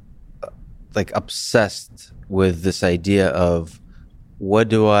are like obsessed with this idea of what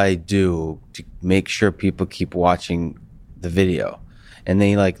do I do to make sure people keep watching the video? And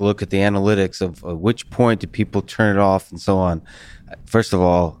they like look at the analytics of which point do people turn it off and so on. First of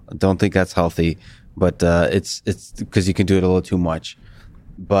all, I don't think that's healthy. But it's because you can do it a little too much.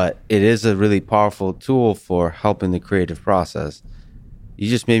 But it is a really powerful tool for helping the creative process. You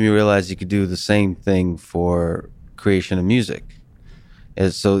just made me realize you could do the same thing for creation of music.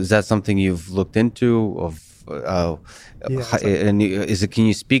 So is that something you've looked into? Can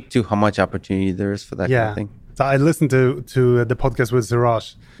you speak to how much opportunity there is for that kind of thing? So I listened to the podcast with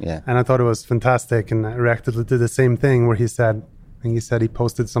Siraj, and I thought it was fantastic, and I reacted to the same thing where he said he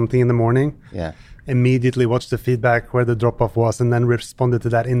posted something in the morning. Yeah. Immediately watched the feedback where the drop off was and then responded to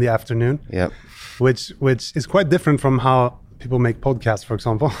that in the afternoon. Yep. Which is quite different from how people make podcasts, for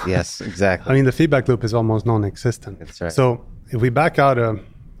example. Yes, exactly. I mean, the feedback loop is almost non-existent. That's right. So if we back out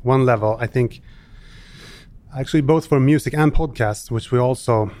one level, I think actually both for music and podcasts, which we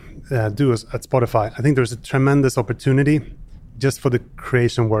also do at Spotify, I think there's a tremendous opportunity just for the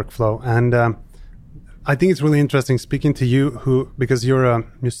creation workflow. And I think it's really interesting speaking to you because you're a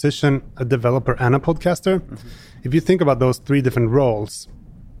musician, a developer, and a podcaster. Mm-hmm. If you think about those three different roles,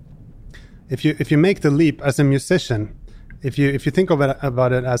 if you make the leap as a musician, if you think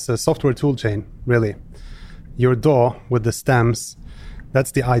about it as a software tool chain, really, your DAW with the stems,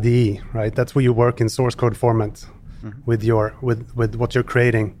 that's the IDE, right? That's where you work in source code format with what you're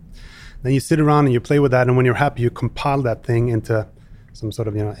creating. Then you sit around and you play with that, and when you're happy, you compile that thing into some sort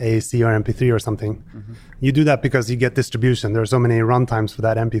of AAC or MP3 or something. Mm-hmm. You do that because you get distribution. There are so many runtimes for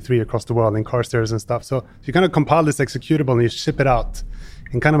that MP3 across the world in car stereos and stuff. So you kind of compile this executable and you ship it out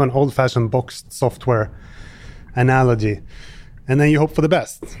in kind of an old-fashioned boxed software analogy, and then you hope for the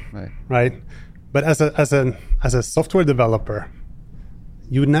best, right? But as a software developer,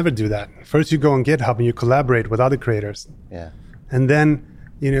 you would never do that. First, you go on GitHub and you collaborate with other creators. Yeah, and then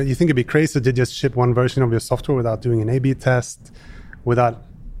you think it'd be crazy to just ship one version of your software without doing an A/B test, without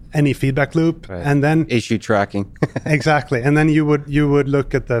any feedback loop, and then issue tracking. Exactly, and then you would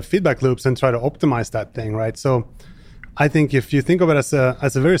look at the feedback loops and try to optimize that thing, right? So, I think if you think of it as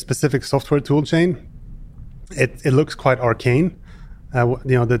a very specific software tool chain, it looks quite arcane.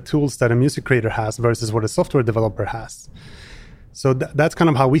 The tools that a music creator has versus what a software developer has. So that's kind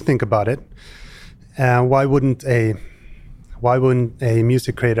of how we think about it. Why wouldn't a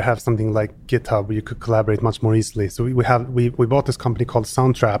music creator have something like GitHub where you could collaborate much more easily? So we bought this company called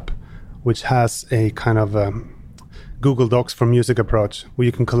Soundtrap, which has a kind of Google Docs for music approach where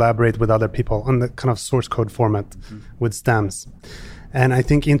you can collaborate with other people on the kind of source code format with stems. And I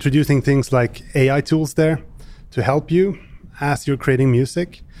think introducing things like AI tools there to help you as you're creating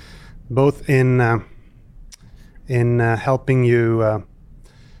music, both in helping you,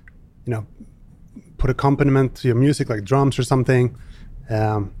 put accompaniment to your music like drums or something,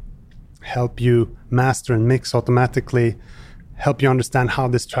 help you master and mix automatically, help you understand how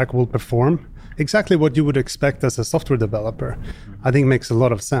this track will perform. Exactly what you would expect as a software developer, I think makes a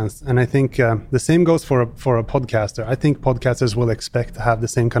lot of sense. And I think the same goes for a podcaster. I think podcasters will expect to have the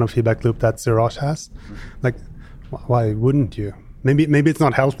same kind of feedback loop that Siraj has. Like, why wouldn't you? Maybe it's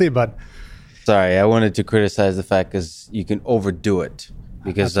not healthy, but... Sorry, I wanted to criticize the fact because you can overdo it.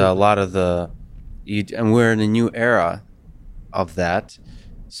 Because a lot of and we're in a new era of that.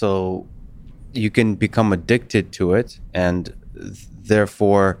 So you can become addicted to it, and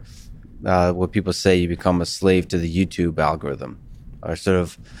therefore... what people say, you become a slave to the YouTube algorithm, or sort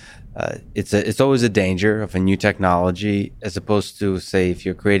of it's always a danger of a new technology, as opposed to, say, if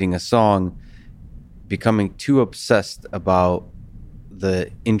you're creating a song, becoming too obsessed about the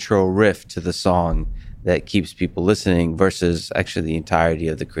intro riff to the song that keeps people listening versus actually the entirety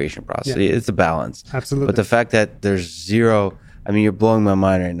of the creation process. Yeah. It's a balance. Absolutely. But the fact that there's zero, I mean, you're blowing my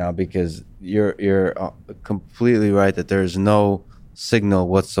mind right now, because you're completely right that there's no signal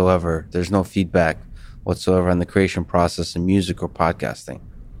whatsoever. There's no feedback whatsoever on the creation process in music or podcasting,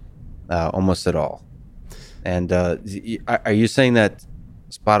 almost at all. And are you saying that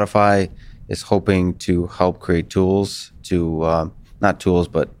Spotify is hoping to help create tools to, not tools,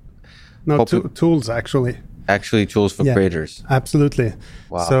 but... No, tools, actually. Actually tools for creators. Absolutely.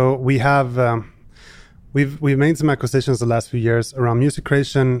 Wow. So we have... We've made some acquisitions the last few years around music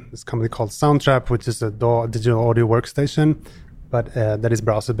creation. This company called Soundtrap, which is a DAW, digital audio workstation, but that is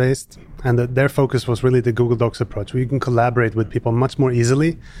browser-based. And their focus was really the Google Docs approach, where you can collaborate with people much more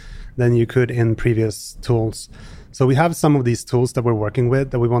easily than you could in previous tools. So we have some of these tools that we're working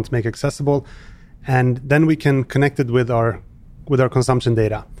with that we want to make accessible, and then we can connect it with our consumption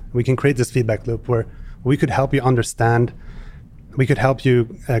data. We can create this feedback loop where we could help you understand, we could help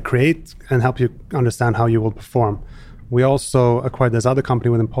you create and help you understand how you will perform. We also acquired this other company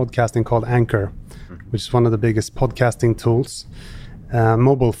within podcasting called Anchor, which is one of the biggest podcasting tools,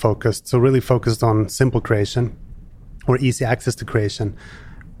 mobile focused, so really focused on simple creation or easy access to creation.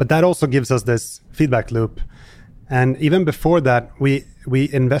 But that also gives us this feedback loop. And even before that, we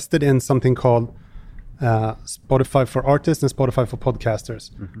invested in something called Spotify for Artists and Spotify for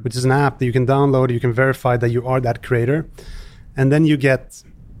Podcasters, which is an app that you can download. You can verify that you are that creator, and then you get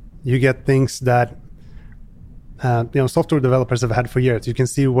things that software developers have had for years. You can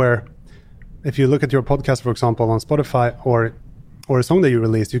see where, if you look at your podcast, for example, on Spotify, or a song that you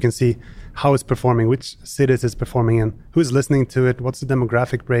released, you can see how it's performing, which cities it's performing in, who's listening to it, what's the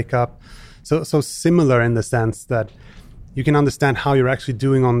demographic breakup. So similar in the sense that you can understand how you're actually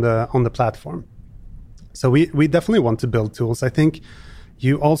doing on the platform. So we definitely want to build tools. I think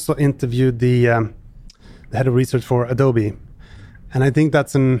you also interviewed the head of research for Adobe, and I think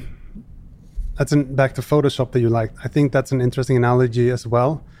that's back to Photoshop that you liked. I think that's an interesting analogy as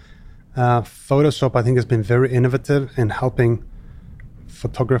well. Photoshop, I think, has been very innovative in helping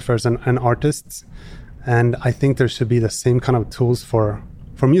photographers and artists, and I think there should be the same kind of tools for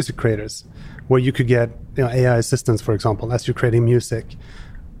music creators, where you could get AI assistants, for example, as you're creating music,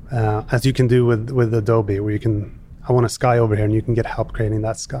 as you can do with Adobe, where you can, I want a sky over here, and you can get help creating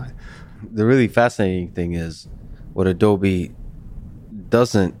that sky. The really fascinating thing is what Adobe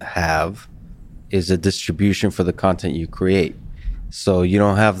doesn't have is a distribution for the content you create. So you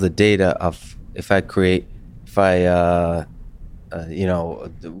don't have the data of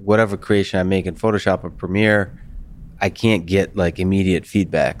whatever creation I make in Photoshop or Premiere, I can't get like immediate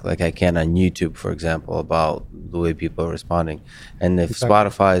feedback like I can on YouTube, for example, about the way people are responding. And if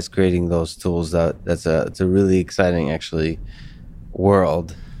Spotify is creating those tools, it's a really exciting actually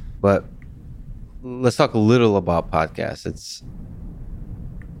world. But let's talk a little about podcasts.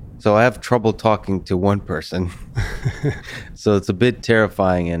 So I have trouble talking to one person. So it's a bit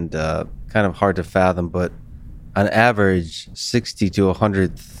terrifying and kind of hard to fathom, but on average, 60 to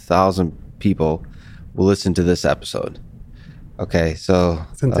 100,000 people will listen to this episode. Okay, so...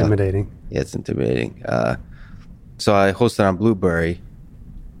 It's intimidating. Yeah, it's intimidating. So I hosted on Blueberry.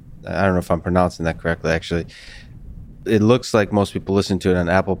 I don't know if I'm pronouncing that correctly, actually. It looks like most people listen to it on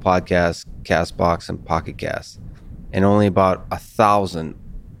Apple Podcasts, CastBox, and Pocket Cast. And only about 1,000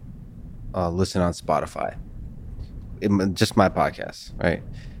 listen on Spotify. Just my podcast, right?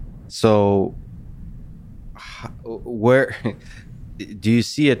 So where... Do you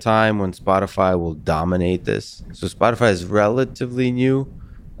see a time when Spotify will dominate this? So Spotify is relatively new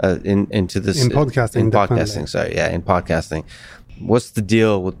into this... In podcasting, in definitely. podcasting, sorry. Yeah, in podcasting. What's the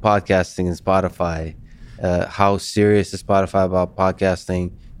deal with podcasting and Spotify? How serious is Spotify about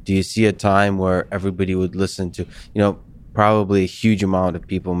podcasting? Do you see a time where everybody would listen to... probably a huge amount of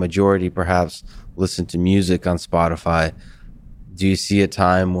people, majority perhaps, listen to music on Spotify. Do you see a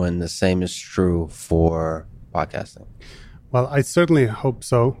time when the same is true for podcasting? Well, I certainly hope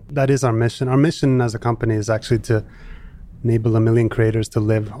so. That is our mission. Our mission as a company is actually to enable 1 million creators to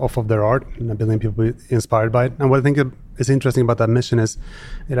live off of their art and 1 billion people be inspired by it. And what I think is interesting about that mission is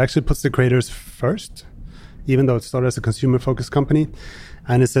it actually puts the creators first, even though it started as a consumer-focused company.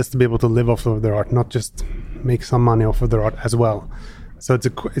 And it says to be able to live off of their art, not just make some money off of their art as well. So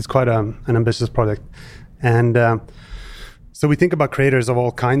it's quite an ambitious project. And so we think about creators of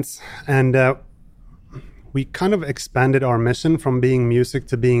all kinds. And we kind of expanded our mission from being music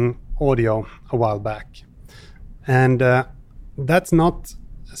to being audio a while back. And that's not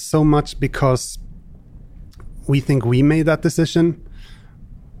so much because we think we made that decision.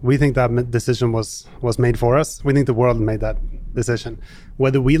 We think that decision was made for us. We think the world made that decision.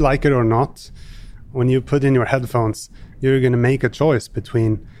 Whether we like it or not, when you put in your headphones, you're going to make a choice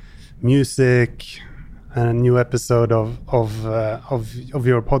between music and a new episode of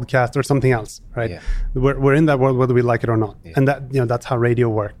your podcast or something else, right? Yeah. We're in that world whether we like it or not. Yeah. And that's how radio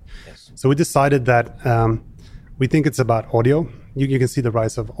works. Yes. So we decided that we think it's about audio. You can see the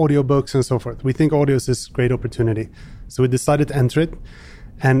rise of audiobooks and so forth. We think audio is this great opportunity. So we decided to enter it.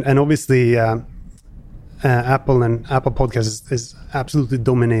 And obviously, Apple Podcasts is absolutely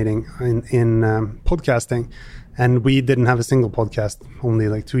dominating in podcasting. And we didn't have a single podcast only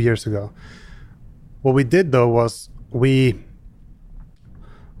like 2 years ago. What we did, though, was we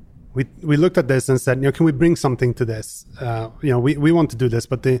looked at this and said, can we bring something to this? We want to do this,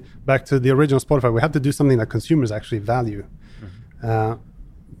 but back to the original Spotify, we have to do something that consumers actually value to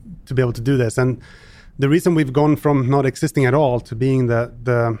be able to do this. And the reason we've gone from not existing at all to being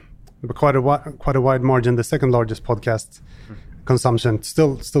the quite a wide margin, the second largest podcast consumption,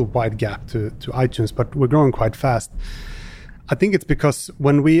 still wide gap to iTunes, but we're growing quite fast. I think it's because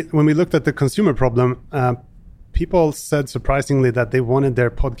when we looked at the consumer problem, people said surprisingly that they wanted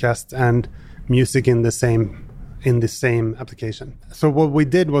their podcast and music in the same application. So what we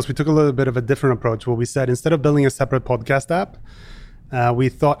did was we took a little bit of a different approach. Where we said instead of building a separate podcast app, we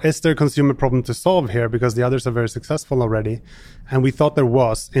thought, is there a consumer problem to solve here? Because the others are very successful already. And we thought there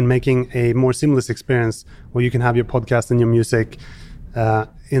was in making a more seamless experience where you can have your podcast and your music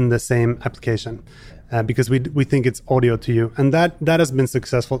in the same application. Because we think it's audio to you. And that has been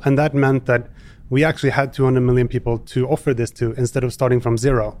successful. And that meant that we actually had 200 million people to offer this to instead of starting from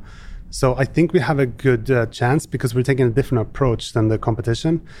zero. So I think we have a good chance because we're taking a different approach than the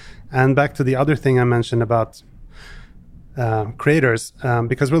competition. And back to the other thing I mentioned about creators,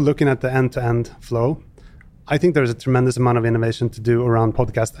 because we're looking at the end-to-end flow, I think there's a tremendous amount of innovation to do around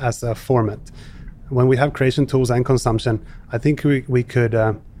podcast as a format. When we have creation tools and consumption, I think we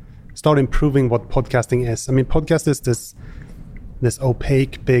could start improving what podcasting is. I mean, podcast is this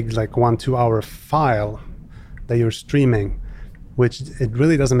opaque, big, like 1-2 hour file that you're streaming, which it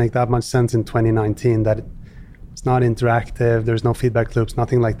really doesn't make that much sense in 2019 that it's not interactive, there's no feedback loops,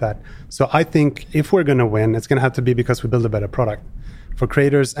 nothing like that. So I think if we're going to win, it's going to have to be because we build a better product for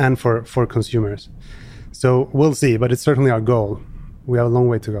creators and for consumers. So we'll see, but it's certainly our goal. We have a long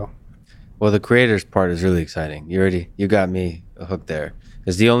way to go. Well, the creators part is really exciting. You got me hooked there.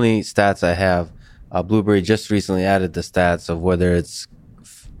 Because the only stats I have, Blueberry just recently added the stats of whether it's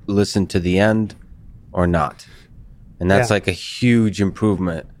listened to the end or not. And that's like a huge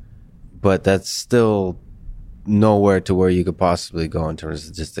improvement. But that's still nowhere to where you could possibly go in terms of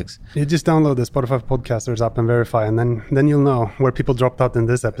statistics. You just download the Spotify Podcasters app and verify, and then you'll know where people dropped out in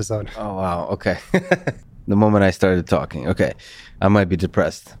this episode. Oh, wow. Okay. The moment I started talking. Okay. I might be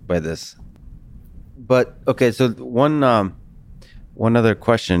depressed by this. But, okay, so one other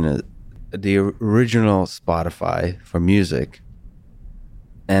question. The original Spotify for music,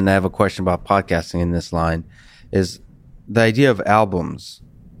 and I have a question about podcasting in this line, is the idea of albums.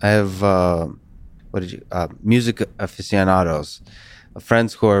 I have music aficionados,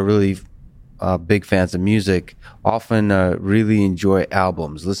 friends who are really big fans of music, often really enjoy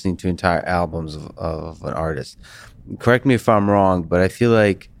albums, listening to entire albums of an artist. Correct me if I'm wrong, but I feel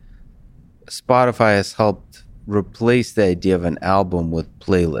like Spotify has helped replace the idea of an album with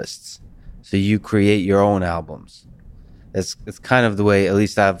playlists. So you create your own albums. It's kind of the way, at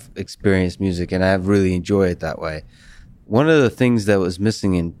least I've experienced music, and I've really enjoyed it that way. One of the things that was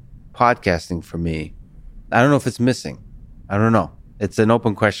missing in podcasting for me, I don't know if it's missing. I don't know. It's an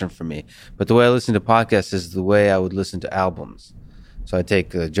open question for me. But the way I listen to podcasts is the way I would listen to albums. So I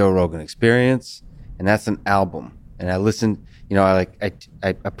take the Joe Rogan Experience, and that's an album. And I listen, I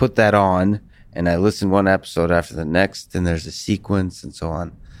put that on, and I listen one episode after the next, and there's a sequence and so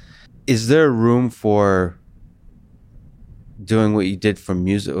on. Is there room for doing what you did for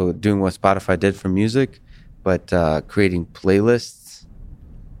music, or doing what Spotify did for music, but creating playlists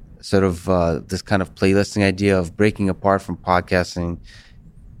sort of this kind of playlisting idea of breaking apart from podcasting,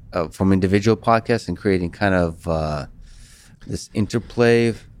 from individual podcasts and creating kind of this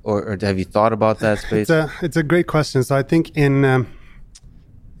interplay, or have you thought about that space? It's a great question. So I think in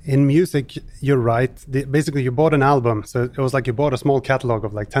music, you're right. Basically, you bought an album, so it was like you bought a small catalog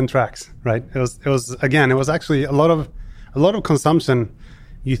of like 10 tracks, right? It was actually a lot of consumption.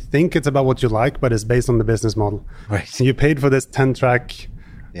 You think it's about what you like, but it's based on the business model. Right. So you paid for this 10-track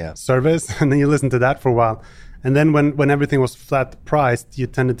service, and then you listen to that for a while. And then when everything was flat priced, you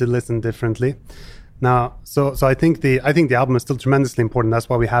tended to listen differently. Now, so I think the album is still tremendously important. That's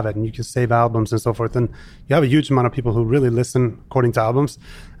why we have it, and you can save albums and so forth. And you have a huge amount of people who really listen according to albums,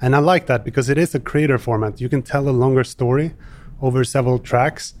 and I like that because it is a creator format. You can tell a longer story over several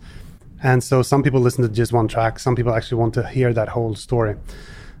tracks, and so some people listen to just one track. Some people actually want to hear that whole story.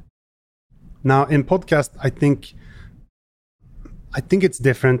 Now, in podcast, I think it's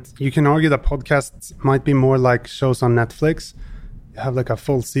different. You can argue that podcasts might be more like shows on Netflix. You have like a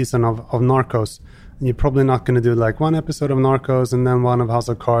full season of Narcos. And you're probably not going to do like one episode of Narcos and then one of House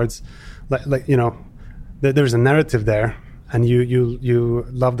of Cards. Like you know, there's a narrative there, and you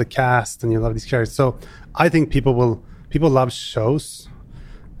love the cast and you love these characters. So I think people love shows,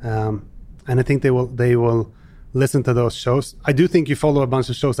 and I think they will listen to those shows. I do think you follow a bunch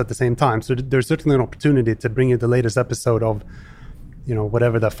of shows at the same time. So there's certainly an opportunity to bring you the latest episode of, you know,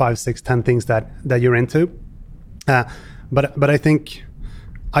 whatever the 5, 6, 10 things that you're into. But I think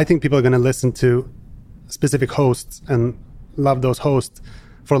people are going to listen to specific hosts and love those hosts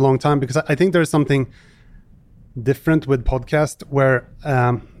for a long time, because I think there's something different with podcast where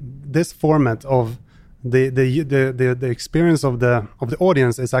this format of the experience of the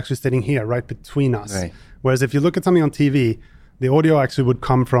audience is actually sitting here right between us. Right. Whereas if you look at something on TV, the audio actually would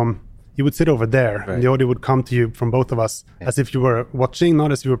come from, you would sit over there, right, and the audio would come to you from both of us, as if you were watching,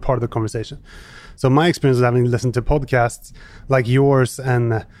 not as if you were part of the conversation. So my experience of having listened to podcasts like yours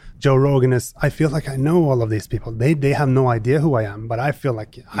and Joe Rogan is, I feel like I know all of these people. They have no idea who I am, but I feel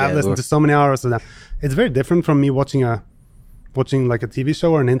like I've listened to so many hours of them. It's very different from me watching like a TV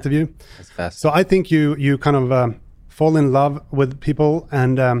show or an interview. That's fast. So I think you kind of fall in love with people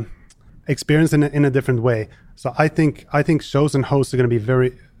and experience in a different way. So I think shows and hosts are going to be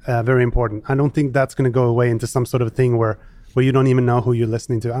very very important. I don't think that's going to go away into some sort of thing where you don't even know who you're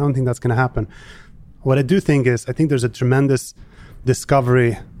listening to. I don't think that's going to happen. What I do think is, I think there's a tremendous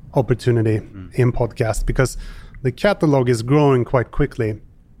discovery opportunity in podcasts, because the catalog is growing quite quickly.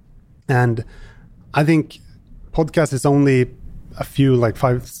 And I think podcast is only a few, like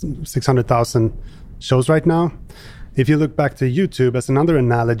 500,000-600,000 shows right now. If you look back to YouTube as another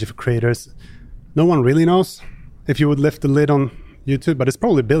analogy for creators, no one really knows if you would lift the lid on YouTube, but it's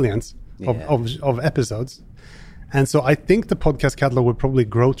probably billions of episodes. And so I think the podcast catalog will probably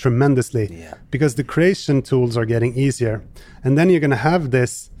grow tremendously because the creation tools are getting easier. And then you're going to have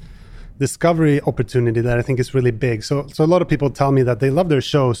this discovery opportunity that I think is really big. So a lot of people tell me that they love their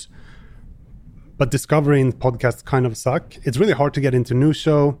shows, but discovering podcasts kind of suck. It's really hard to get into new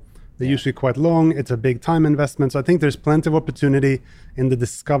show. They're usually quite long. It's a big time investment. So I think there's plenty of opportunity in the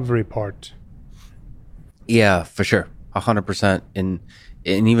discovery part. Yeah, for sure. 100%. And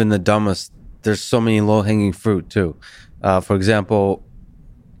even the dumbest, there's so many low-hanging fruit too. For example,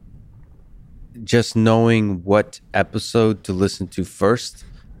 just knowing what episode to listen to first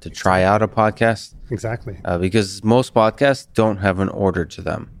to try out a podcast. Exactly. Because most podcasts don't have an order to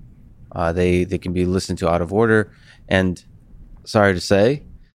them. They can be listened to out of order. And sorry to say,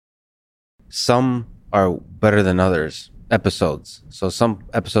 some are better than others, episodes. So some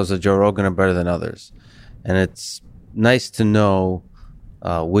episodes of Joe Rogan are better than others. And it's nice to know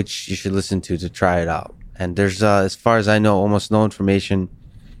which you should listen to try it out. And there's, as far as I know, almost no information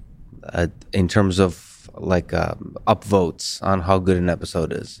in terms of like upvotes on how good an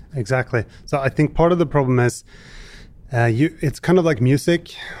episode is. Exactly. So I think part of the problem is it's kind of like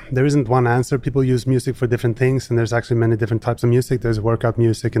music. There isn't one answer. People use music for different things, and there's actually many different types of music. There's workout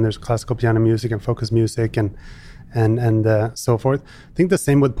music, and there's classical piano music, and focus music, and so forth. I think the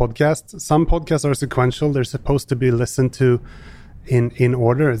same with podcasts. Some podcasts are sequential. They're supposed to be listened to in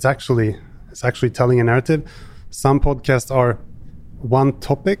order. It's actually telling a narrative. Some podcasts are one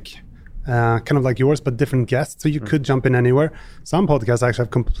topic, kind of like yours, but different guests, so you could jump in anywhere. Some podcasts actually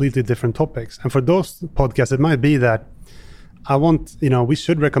have completely different topics, and for those podcasts it might be that we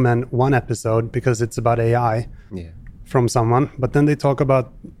should recommend one episode because it's about AI from someone, but then they talk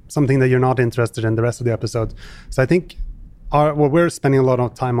about something that you're not interested in the rest of the episode. So I think what we're spending a lot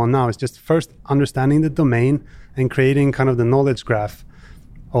of time on now is just first understanding the domain and creating kind of the knowledge graph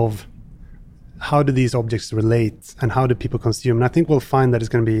of how do these objects relate and how do people consume? And I think we'll find that it's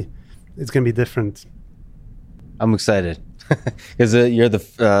going to be different. I'm excited because you're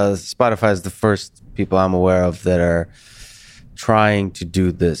Spotify is the first people I'm aware of that are trying to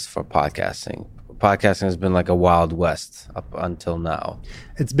do this for podcasting. Podcasting has been like a wild west up until now.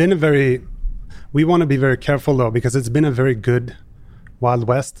 It's been we want to be very careful though, because it's been a very good wild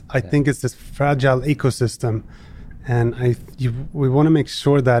west. I think it's this fragile ecosystem, and we want to make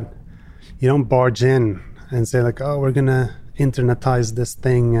sure that you don't barge in and say like, oh, we're gonna internetize this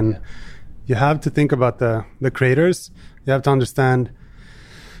thing. And you have to think about the creators. You have to understand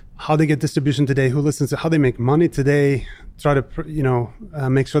how they get distribution today, who listens to, how they make money today. Try to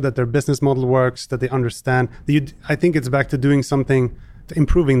make sure that their business model works, that they understand. I think it's back to doing something to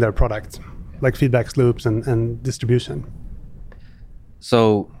improving their product, like feedback loops and distribution.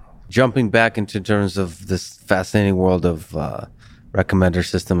 So jumping back into terms of this fascinating world of recommender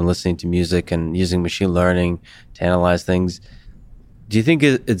system and listening to music and using machine learning to analyze things, do you think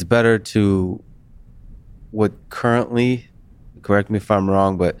it's better to what currently, correct me if I'm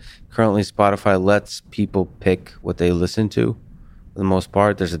wrong, but currently Spotify lets people pick what they listen to for the most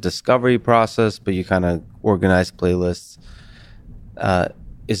part? There's a discovery process, but you kind of organize playlists.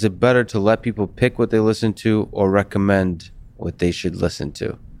 Is it better to let people pick what they listen to or recommend what they should listen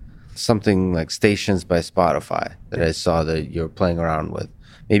to? Something like Stations by Spotify that I saw that you're playing around with.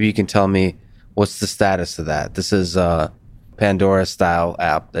 Maybe you can tell me what's the status of that. This is a Pandora style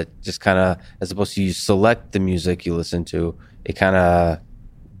app that just kind of, as opposed to you select the music you listen to, it kind of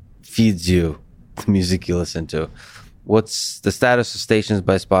feeds you the music you listen to. What's the status of Stations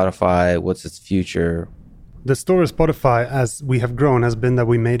by Spotify? What's its future? The story of Spotify, as we have grown, has been that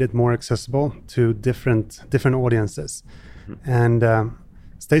we made it more accessible to different audiences. And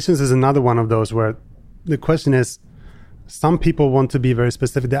Stations is another one of those where the question is, some people want to be very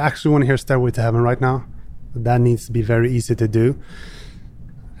specific. They actually want to hear Stairway to Heaven right now. That needs to be very easy to do.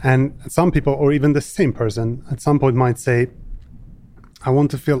 And some people, or even the same person, at some point might say, I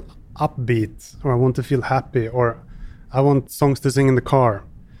want to feel upbeat, or I want to feel happy, or I want songs to sing in the car.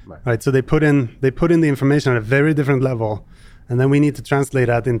 Right? So they put in the information at a very different level, and then we need to translate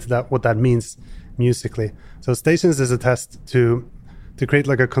that into what that means musically. So Stations is a test to create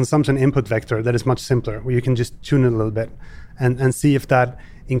like a consumption input vector that is much simpler, where you can just tune it a little bit and see if that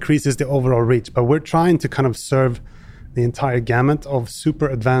increases the overall reach. But we're trying to kind of serve the entire gamut of super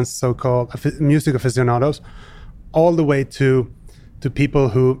advanced so-called music aficionados, all the way to people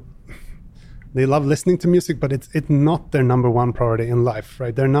who they love listening to music, but it's not their number one priority in life,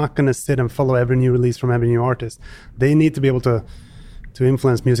 right? They're not going to sit and follow every new release from every new artist. They need to be able to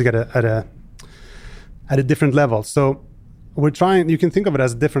influence music at a different level. So we're trying. You can think of it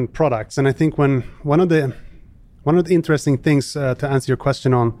as different products, and I think when one of the interesting things to answer your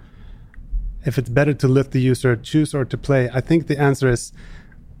question on if it's better to let the user choose or to play, I think the answer is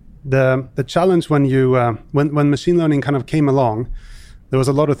the challenge when when machine learning kind of came along. There was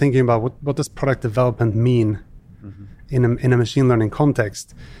a lot of thinking about what does product development mean in a machine learning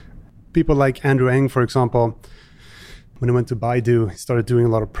context. People like Andrew Ng, for example, when he went to Baidu, he started doing a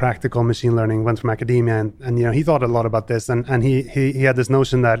lot of practical machine learning, went from academia, and he thought a lot about this. And he had this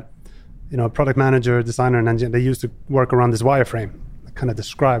notion that, a product manager, designer, and engineer, they used to work around this wireframe, kind of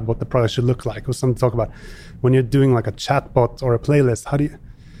describe what the product should look like. It was something to talk about. When you're doing like a chatbot or a playlist,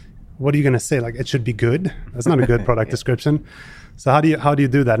 what are you going to say? Like, it should be good? That's not a good product description. So how do you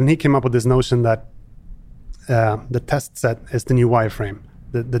do that? And he came up with this notion that the test set is the new wireframe.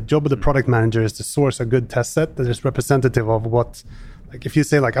 The job of the product manager is to source a good test set that is representative of what, like if you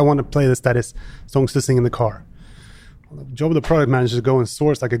say like, I want a playlist that is songs to sing in the car. Well, the job of the product manager is to go and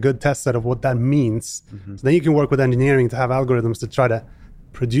source like a good test set of what that means. So then you can work with engineering to have algorithms to try to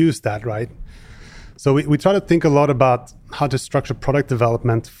produce that, right? So we try to think a lot about how to structure product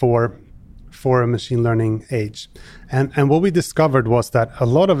development for a machine learning age. And what we discovered was that a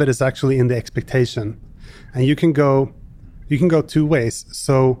lot of it is actually in the expectation. And you can go two ways.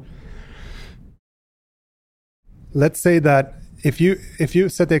 So let's say that if you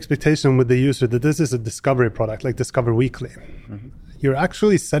set the expectation with the user that this is a discovery product, like Discover Weekly, you're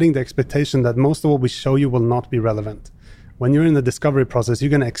actually setting the expectation that most of what we show you will not be relevant. When you're in the discovery process, you're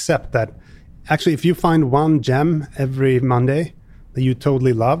going to accept that actually if you find one gem every Monday that you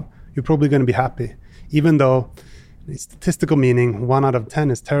totally love, you're probably going to be happy, even though the statistical meaning 1 out of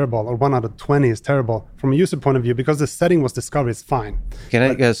 10 is terrible or 1 out of 20 is terrible. From a user point of view, because the setting was discovery, it's fine.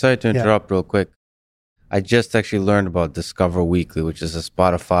 Sorry to interrupt real quick. I just actually learned about Discover Weekly, which is a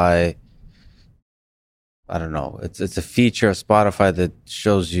Spotify, I don't know, it's a feature of Spotify that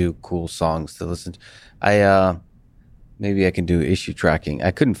shows you cool songs to listen to. Maybe I can do issue tracking.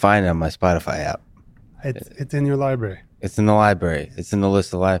 I couldn't find it on my Spotify app. It's in your library. It's in the library. It's in the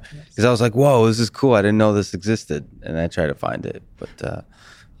list of library. Because I was like, whoa, this is cool. I didn't know this existed. And I tried to find it. But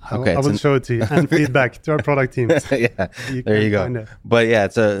okay. I will show it to you and feedback to our product teams. Yeah, there you go. But yeah,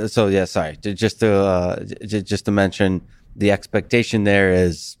 sorry. Just to mention, the expectation there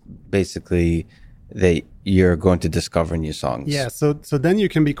is basically that you're going to discover new songs. Yeah, so then you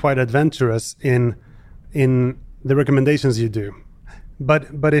can be quite adventurous in the recommendations you do.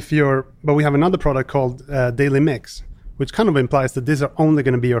 But we have another product called Daily Mix, which kind of implies that these are only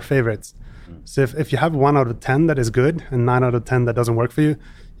going to be your favorites. So if you have 1 out of 10 that is good and 9 out of 10 that doesn't work for you,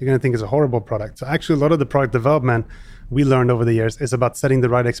 you're going to think it's a horrible product. So actually, a lot of the product development we learned over the years is about setting the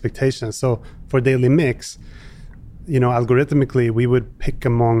right expectations. So for Daily Mix, algorithmically, we would pick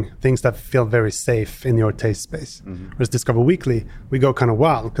among things that feel very safe in your taste space. Whereas Discover Weekly, we go kind of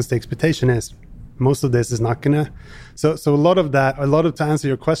wild because the expectation is most of this is not going to. So a lot of to answer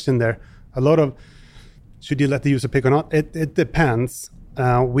your question there, should you let the user pick or not? It depends.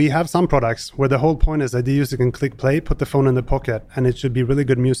 We have some products where the whole point is that the user can click play, put the phone in the pocket, and it should be really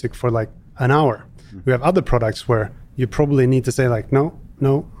good music for like an hour. We have other products where you probably need to say like, no,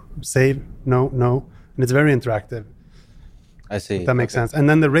 save, no, and it's very interactive. I see. If that makes sense. And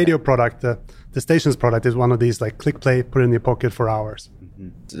then the radio product, the stations product is one of these like click play, put it in your pocket for hours.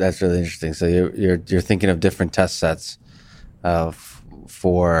 That's really interesting. So you're thinking of different test sets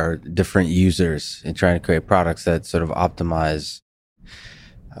for different users and trying to create products that sort of optimize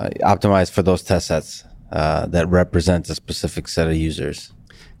for those test sets that represent a specific set of users.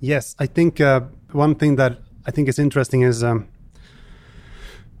 Yes, I think one thing that I think is interesting is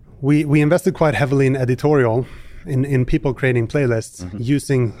we invested quite heavily in editorial, in people creating playlists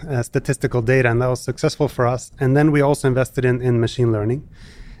using statistical data, and that was successful for us. And then we also invested in machine learning.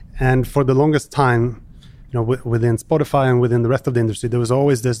 And for the longest time, within Spotify and within the rest of the industry, there was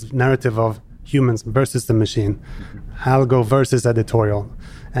always this narrative of humans versus the machine, algo versus editorial.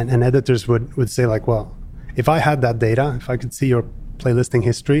 And editors would say like, well, if I had that data, if I could see your playlisting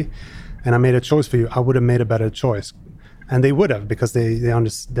history and I made a choice for you, I would have made a better choice. And they would have, because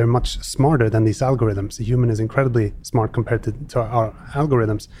they're much smarter than these algorithms. The human is incredibly smart compared to our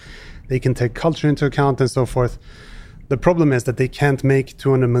algorithms. They can take culture into account and so forth. The problem is that they can't make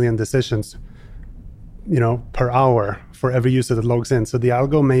 200 million decisions, per hour for every user that logs in. So the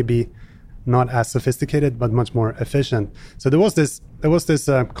algo may be not as sophisticated, but much more efficient. So there was this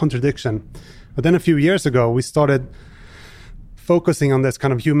contradiction. But then a few years ago, we started focusing on this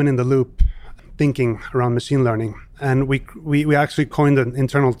kind of human in the loop thinking around machine learning. And we actually coined an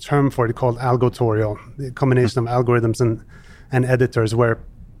internal term for it called algotorial, the combination of algorithms and editors, where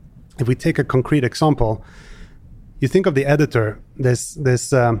if we take a concrete example, you think of the editor, this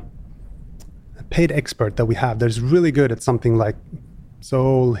paid expert that we have that is really good at something like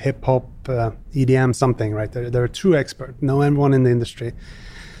soul, hip hop, EDM, something, right? They're a true expert, know everyone in the industry.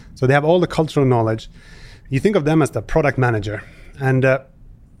 So they have all the cultural knowledge. You think of them as the product manager. And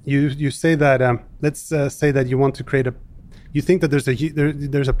you say that, let's say that you want to create you think that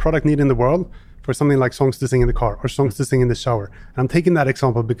there's a product need in the world for something like songs to sing in the car or songs to sing in the shower. And I'm taking that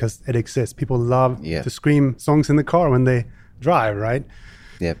example because it exists. People love to scream songs in the car when they drive, right?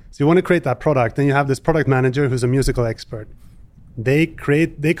 Yep. So you want to create that product, and you have this product manager who's a musical expert. They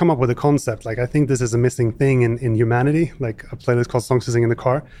come up with a concept. Like, I think this is a missing thing in humanity, like a playlist called Songs to Sing in the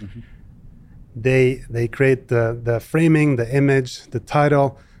Car. They create the framing, the image, the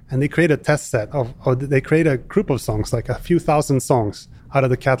title, and they create a test set they create a group of songs, like a few thousand songs out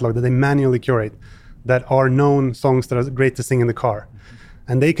of the catalog that they manually curate that are known songs that are great to sing in the car.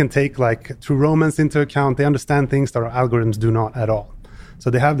 And they can take like true romance into account. They understand things that our algorithms do not at all. So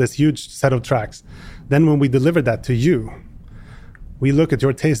they have this huge set of tracks. Then when we deliver that to you, we look at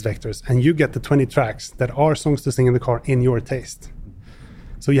your taste vectors, and you get the 20 tracks that are songs to sing in the car in your taste.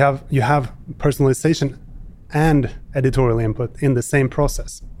 So you have personalization and editorial input in the same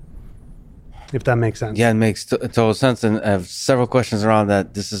process, if that makes sense. Yeah, it makes total sense. And I have several questions around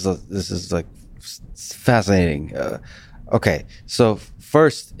that. This is like fascinating. Okay, so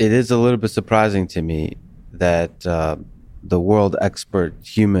first, it is a little bit surprising to me that the world expert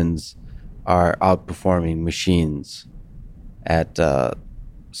humans are outperforming machines at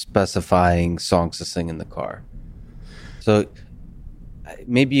specifying songs to sing in the car. So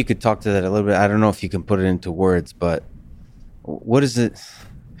maybe you could talk to that a little bit. I don't know if you can put it into words, but what is it?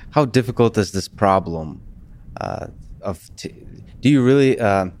 How difficult is this problem do you really,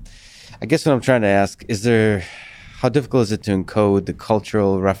 I guess what I'm trying to ask, how difficult is it to encode the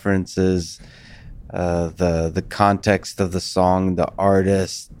cultural references, the context of the song, the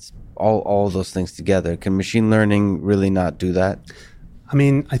artist, all those things together. Can machine learning really not do that? I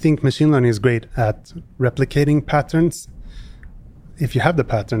mean, I think machine learning is great at replicating patterns if you have the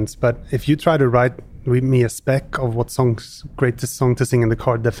patterns, but if you try to write me a spec of what greatest song to sing in the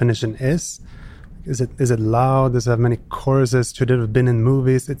car definition is it loud? Does it have many choruses? Should it have been in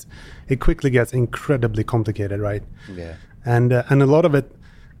movies? It quickly gets incredibly complicated, right? Yeah. And a lot of it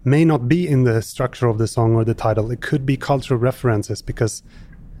may not be in the structure of the song or the title. It could be cultural references because,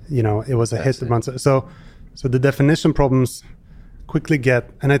 it was a hit. So the definition problems quickly get,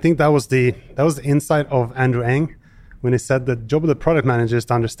 and I think that was the insight of Andrew Ng when he said the job of the product manager is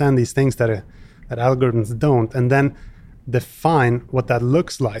to understand these things that algorithms don't, and then define what that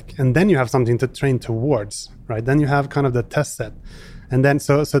looks like, and then you have something to train towards, right? Then you have kind of the test set, and then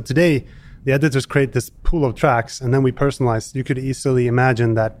so today the editors create this pool of tracks, and then we personalize. You could easily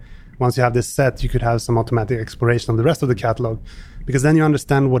imagine that once you have this set, you could have some automatic exploration of the rest of the catalog, because then you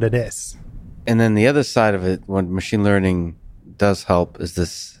understand what it is. And then the other side of it, what machine learning does help, is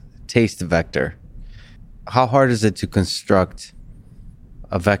this taste vector. How hard is it to construct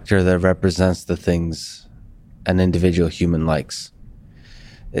a vector that represents the things an individual human likes?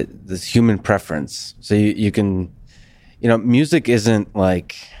 This human preference. So you can, music isn't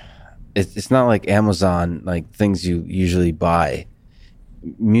like, it's not like Amazon, like things you usually buy.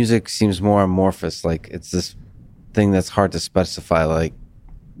 Music seems more amorphous, like it's this thing that's hard to specify, like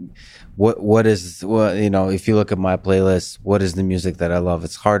if you look at my playlist, what is the music that I love?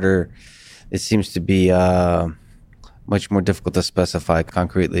 It's harder. It seems to be much more difficult to specify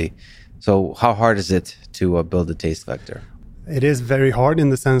concretely. So how hard is it to build a taste vector? It is very hard in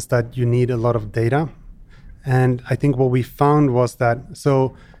the sense that you need a lot of data. And I think what we found was that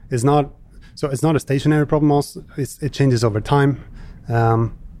it's not a stationary problem. Also, it changes over time.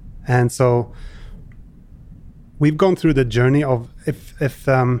 And so we've gone through the journey of if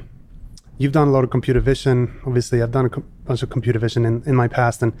you've done a lot of computer vision. Obviously, I've done a bunch of computer vision in my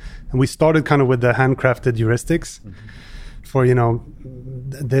past, and we started kind of with the handcrafted heuristics for,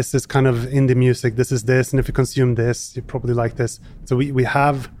 this is kind of indie music, this is this, and if you consume this, you probably like this. So we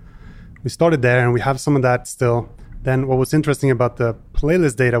started there, and we have some of that still. Then what was interesting about the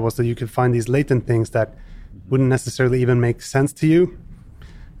playlist data was that you could find these latent things that wouldn't necessarily even make sense to you,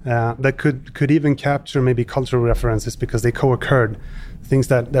 that could even capture maybe cultural references because they co-occurred, things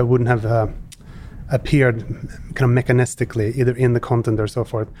that wouldn't have appeared kind of mechanistically either in the content or so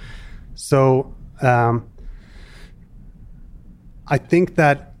forth. So I think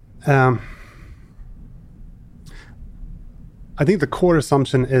that I think the core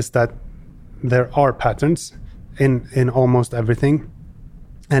assumption is that there are patterns in almost everything,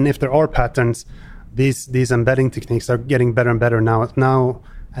 and if there are patterns, these embedding techniques are getting better and better now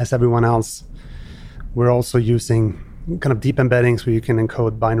as everyone else. We're also using kind of deep embeddings where you can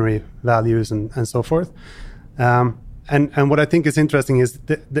encode binary values and so forth. And what I think is interesting is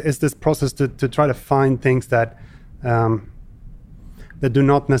this process to try to find things that do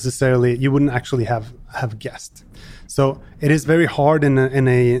not necessarily, you wouldn't actually have guessed. So it is very hard in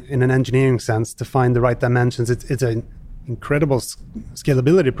an engineering sense to find the right dimensions. It's an incredible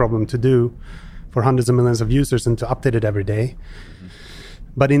scalability problem to do for hundreds of millions of users and to update it every day. Mm-hmm.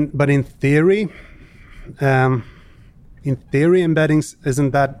 But in theory, embeddings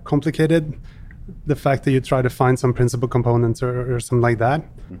isn't that complicated. The fact that you try to find some principal components or something like that,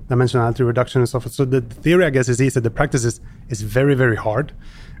 dimensionality reduction and so forth. So the theory, I guess, is easy. The practice is very, very hard,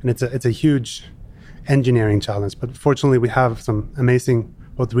 and it's a huge engineering challenge. But fortunately, we have some amazing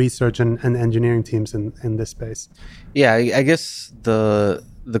both research and engineering teams in this space. Yeah, I guess the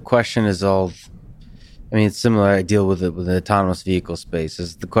question is all. I mean, it's similar. I deal with it with the autonomous vehicle space.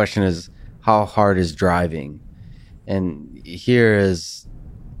 The question is how hard is driving, and here is.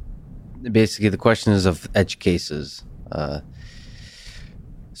 Basically, the question is of edge cases.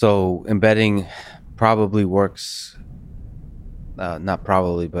 So embedding probably works, not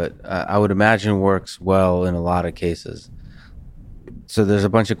probably, but I would imagine works well in a lot of cases. So there's a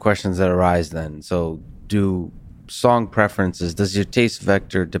bunch of questions that arise then. So do song preferences, does your taste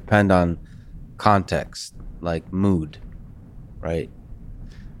vector depend on context, like mood, right?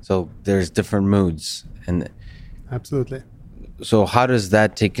 So there's different moods. And absolutely. So how does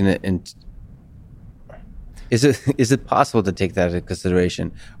that take in? Is it possible to take that into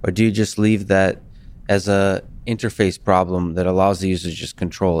consideration, or do you just leave that as a interface problem that allows the user to just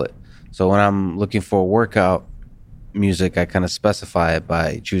control it? So when I'm looking for workout music, I kind of specify it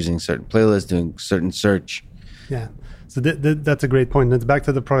by choosing certain playlists, doing certain search. Yeah, so that's a great point. It's back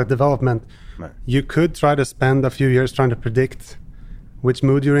to the product development. Right. You could try to spend a few years trying to predict which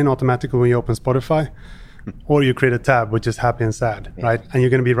mood you're in automatically when you open Spotify. or you create a tab which is happy and sad, right? And you're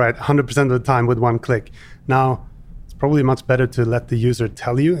going to be right 100% of the time with one click. Now, it's probably much better to let the user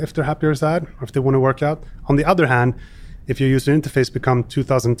tell you if they're happy or sad, or if they want to work out. On the other hand, if your user interface become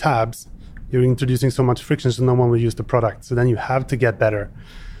 2,000 tabs, you're introducing so much friction, so no one will use the product. So then you have to get better.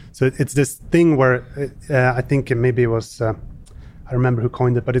 So it's this thing where I think maybe it was, I remember who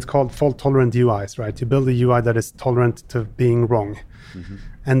coined it, but it's called fault-tolerant UIs, right? You build a UI that is tolerant to being wrong. Mm-hmm.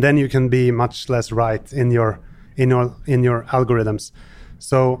 And then you can be much less right in your algorithms.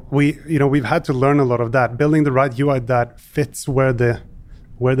 So we've had to learn a lot of that, building the right UI that fits where the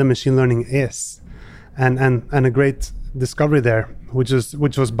machine learning is, and a great discovery there, which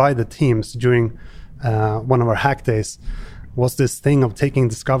was by the teams during one of our hack days, was this thing of taking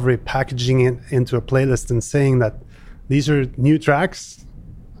discovery, packaging it into a playlist, and saying that these are new tracks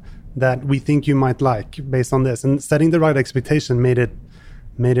that we think you might like based on this, and setting the right expectation made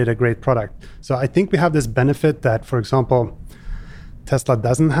it a great product. So I think we have this benefit that, for example, Tesla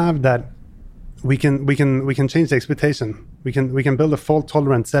doesn't have, that we can change the expectation. We can build a fault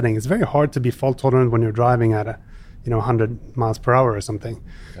tolerant setting. It's very hard to be fault tolerant when you're driving at 100 miles per hour or something.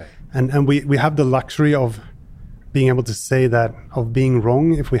 Right. And we have the luxury of being able to say that, of being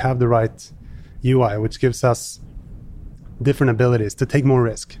wrong, if we have the right UI, which gives us different abilities to take more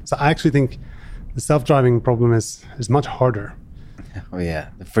risk. So I actually think the self-driving problem is much harder. Oh yeah,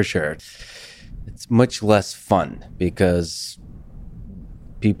 for sure. It's much less fun because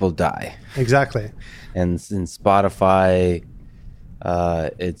people die. Exactly. And in Spotify,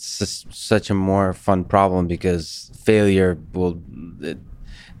 it's just such a more fun problem because failure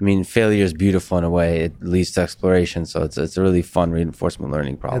is beautiful in a way. It leads to exploration, so it's a really fun reinforcement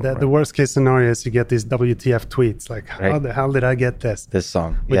learning problem. The worst case scenario is you get these WTF tweets like, how the hell did I get this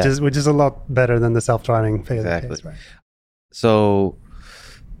song? Which is a lot better than the self-driving failure case, right? So,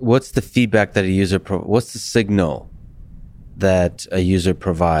 what's the feedback that a user? What's the signal that a user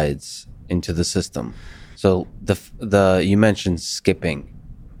provides into the system? So the you mentioned skipping.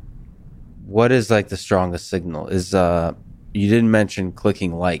 What is like the strongest signal? Is you didn't mention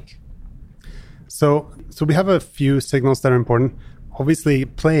clicking like. So we have a few signals that are important. Obviously,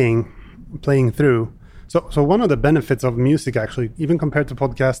 playing through. So one of the benefits of music, actually, even compared to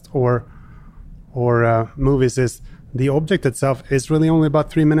podcast or movies, is the object itself is really only about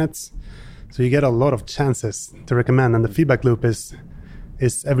 3 minutes. So you get a lot of chances to recommend, and the feedback loop is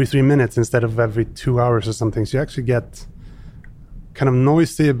every 3 minutes instead of every 2 hours or something. So you actually get kind of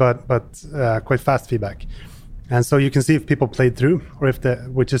noisy but quite fast feedback. And so you can see if people played through, or if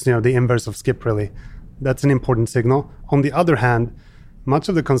which is the inverse of skip, really. That's an important signal. On the other hand, much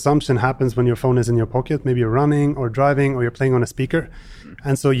of the consumption happens when your phone is in your pocket. Maybe you're running or driving, or you're playing on a speaker.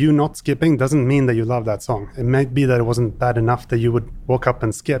 And so you not skipping doesn't mean that you love that song. It might be that it wasn't bad enough that you would walk up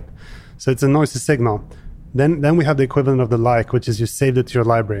and skip. So it's a noisy signal. Then we have the equivalent of the like, which is you saved it to your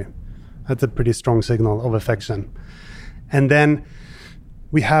library. That's a pretty strong signal of affection. And then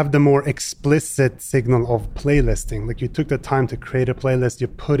we have the more explicit signal of playlisting. Like, you took the time to create a playlist, you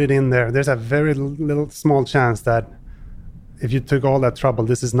put it in there. There's a very little small chance that if you took all that trouble,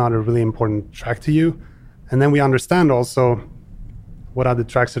 this is not a really important track to you. And then we understand also what other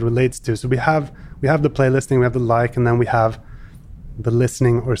tracks it relates to. So we have the playlisting, we have the like, and then we have the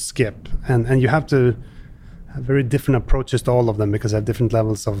listening or skip. And you have to have very different approaches to all of them because they have different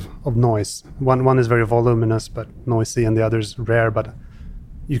levels of noise. One is very voluminous but noisy, and the other is rare, but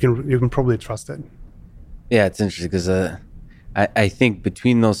you can probably trust it. Yeah, it's interesting because I think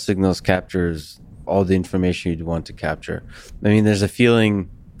between those signals captures all the information you'd want to capture. I mean, there's a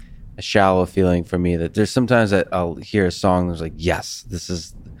shallow feeling for me that there's sometimes that I'll hear a song that's like, yes, this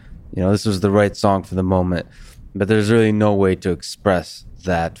was the right song for the moment. But there's really no way to express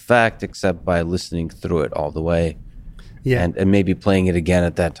that fact except by listening through it all the way. Yeah. And maybe playing it again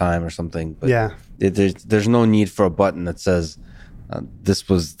at that time or something. But yeah. There's no need for a button that says, this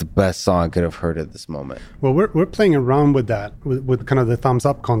was the best song I could have heard at this moment. Well, we're playing around with that, with kind of the thumbs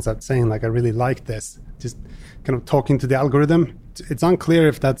up concept, saying like, I really like this. Just kind of talking to the algorithm. It's unclear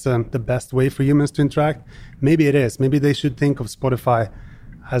if that's the best way for humans to interact. Maybe it is. Maybe they should think of Spotify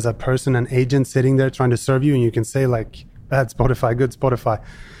as a person, an agent sitting there trying to serve you, and you can say like, bad Spotify, good Spotify.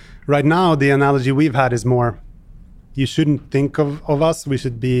 Right now, the analogy we've had is more, you shouldn't think of us. We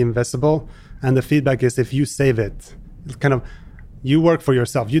should be invisible. And the feedback is, if you save it, it's kind of, you work for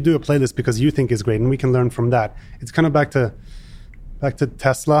yourself. You do a playlist because you think it's great, and we can learn from that. It's kind of back to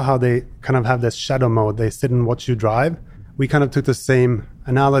Tesla, how they kind of have this shadow mode. They sit and watch you drive. We kind of took the same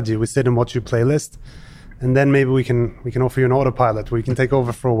analogy. We sit and watch your playlist, and then maybe we can offer you an autopilot where you can take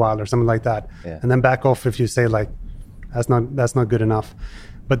over for a while or something like that, and then back off if you say like, that's not good enough.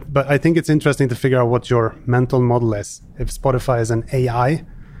 But I think it's interesting to figure out what your mental model is. If Spotify is an AI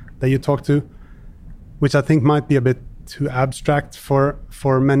that you talk to, which I think might be a bit too abstract for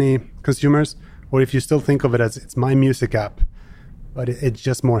many consumers, or if you still think of it as it's my music app, but it's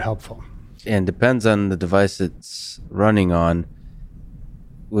just more helpful. And depends on the device it's running on,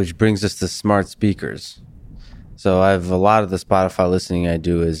 which brings us to smart speakers. So I have a lot of the Spotify listening I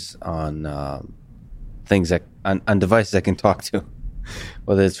do is on things that on devices I can talk to,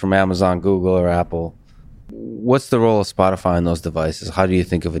 whether it's from Amazon, Google, or Apple. What's the role of Spotify on those devices? How do you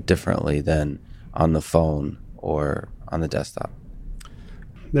think of it differently than on the phone or on the desktop?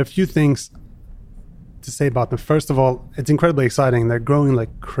 There are a few things to say about them. First of all, it's incredibly exciting. They're growing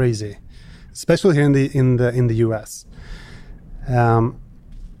like crazy, especially here in the US,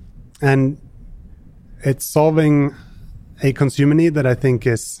 and it's solving a consumer need that I think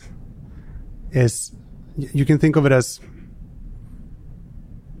is you can think of it as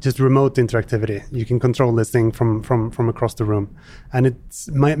just remote interactivity. You can control this thing from across the room, and it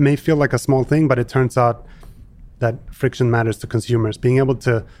may feel like a small thing, but it turns out that friction matters to consumers. Being able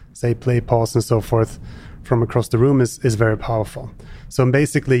to say play, pause, and so forth from across the room is very powerful. So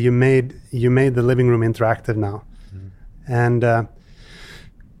basically, you made the living room interactive now, and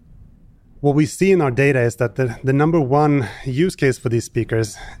what we see in our data is that the number one use case for these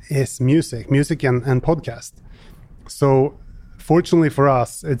speakers is music and podcast. So fortunately for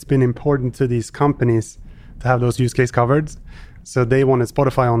us, it's been important to these companies to have those use case covered. So they wanted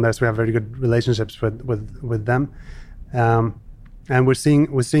Spotify on there, so we have very good relationships with them, and we're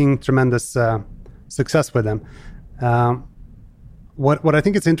seeing tremendous success with them. What I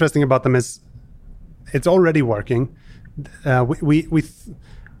think is interesting about them is it's already working.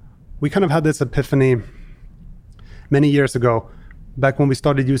 We kind of had this epiphany many years ago, back when we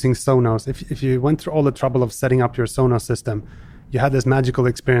started using Sonos. If you went through all the trouble of setting up your Sonos system, you had this magical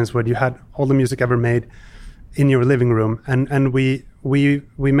experience where you had all the music ever made in your living room. And we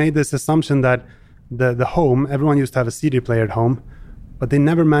made this assumption that the home, everyone used to have a CD player at home, but they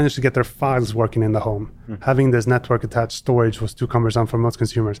never managed to get their files working in the home. Having this network attached storage was too cumbersome for most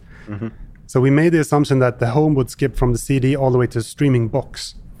consumers. So we made the assumption that the home would skip from the CD all the way to streaming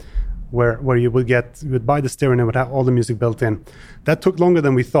box, where you would buy the stereo and it would have all the music built in. That took longer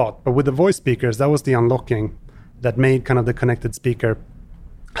than we thought, but with the voice speakers, that was the unlocking that made kind of the connected speaker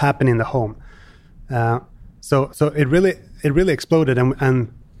happen in the home. So it really exploded,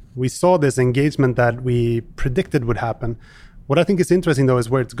 and we saw this engagement that we predicted would happen. What I think is interesting though is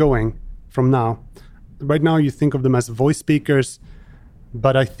where it's going from now. Right now you think of them as voice speakers,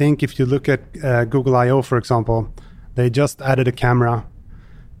 but I think if you look at Google I/O, for example, they just added a camera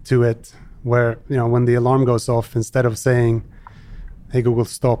to it where, when the alarm goes off, instead of saying, "Hey Google,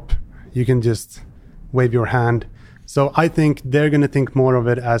 stop," you can just wave your hand. So I think they're going to think more of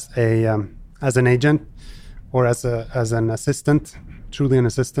it as an agent, or as an assistant, truly an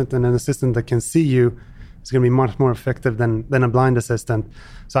assistant, and an assistant that can see you is going to be much more effective than a blind assistant.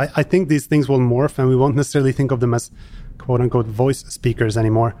 So I think these things will morph, and we won't necessarily think of them as quote unquote voice speakers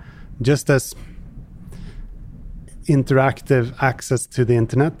anymore, just as interactive access to the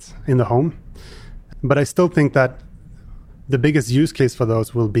internet in the home. But I still think that the biggest use case for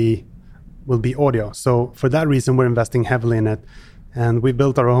those will be audio. So for that reason, we're investing heavily in it, and we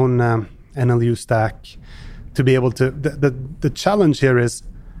built our own NLU stack to be able to. The challenge here is,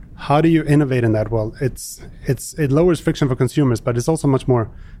 how do you innovate in that? Well, it lowers friction for consumers, but it's also much more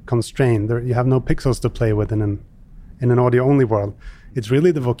constrained. You have no pixels to play with in an audio only world. It's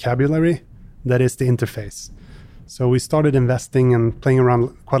really the vocabulary that is the interface. So we started investing and playing around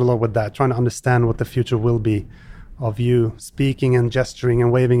quite a lot with that, trying to understand what the future will be of you speaking and gesturing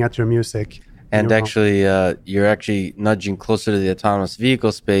and waving at your music. And actually, you're actually nudging closer to the autonomous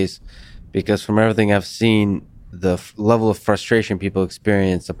vehicle space, because from everything I've seen, the level of frustration people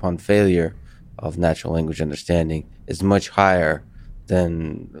experience upon failure of natural language understanding is much higher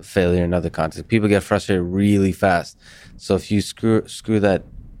than failure in other contexts. People get frustrated really fast. So if you screw that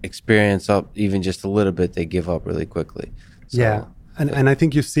experience up even just a little bit, they give up really quickly. So, yeah, and I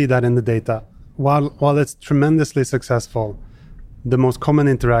think you see that in the data. While it's tremendously successful, the most common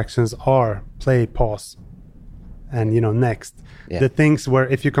interactions are play, pause, and next. Yeah. The things where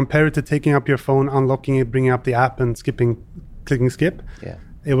if you compare it to taking up your phone, unlocking it, bringing up the app, and clicking skip,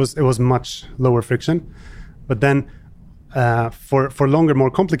 it was much lower friction. But then for longer,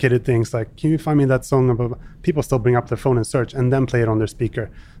 more complicated things like, can you find me that song about, people still bring up their phone and search and then play it on their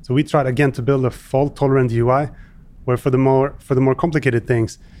speaker. So we tried again to build a fault tolerant UI where for the more complicated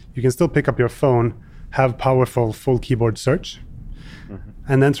things, you can still pick up your phone, have powerful full keyboard search,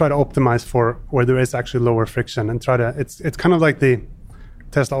 and then try to optimize for where there is actually lower friction, and it's kind of like the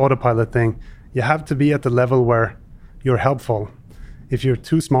Tesla autopilot thing, you have to be at the level where you're helpful. If you're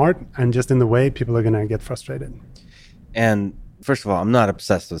too smart and just in the way, people are going to get frustrated. And first of all, I'm not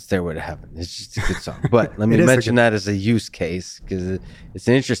obsessed with Stairway to Heaven. It's just a good song. But let me mention that as a use case because it's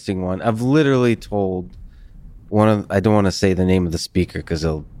an interesting one. I've literally told I don't want to say the name of the speaker because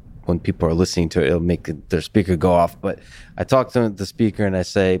when people are listening to it, it'll make their speaker go off. But I talk to the speaker and I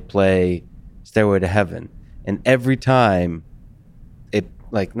say, play Stairway to Heaven. And every time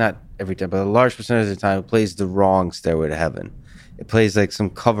not every time, but a large percentage of the time, it plays the wrong Stairway to Heaven. It plays like some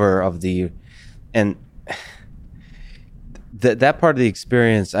cover of and that part of the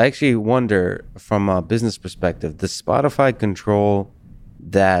experience, I actually wonder from a business perspective, does Spotify control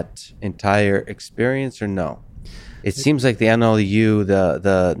that entire experience or no? It seems like the NLU,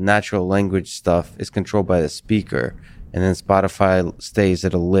 the natural language stuff, is controlled by the speaker, and then Spotify stays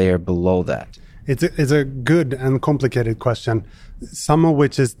at a layer below that. It's a good and complicated question, some of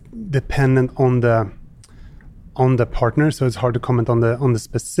which is dependent on the partner, so it's hard to comment on the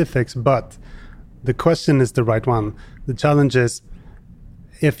specifics, but the question is the right one. The challenge is,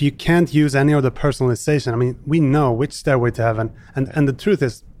 if you can't use any of the personalization, I mean, we know which Stairway to Heaven, and the truth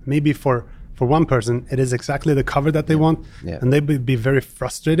is, maybe for one person, it is exactly the cover that they want, and they would be very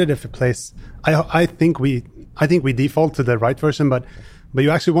frustrated if it plays. I think we default to the right version, but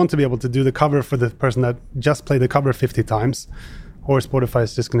you actually want to be able to do the cover for the person that just played the cover 50 times, or Spotify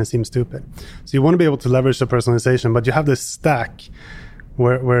is just going to seem stupid. So you want to be able to leverage the personalization, but you have this stack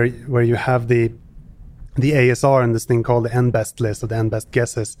where you have the ASR and this thing called the N-best list or the N-best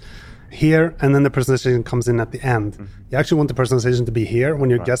guesses here, and then the personalization comes in at the end. Mm-hmm. You actually want the personalization to be here when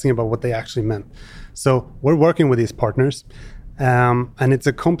you're guessing about what they actually meant. So we're working with these partners, and it's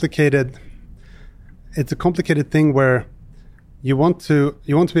a complicated thing where you want to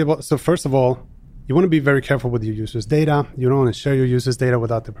be able. So first of all, you want to be very careful with your users' data. You don't want to share your users' data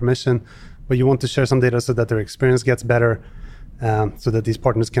without their permission, but you want to share some data so that their experience gets better. So that these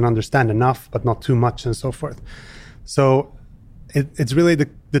partners can understand enough, but not too much, and so forth. So it's really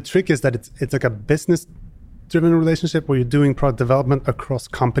the trick is that it's like a business-driven relationship where you're doing product development across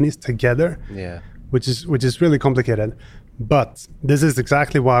companies together, which is really complicated. But this is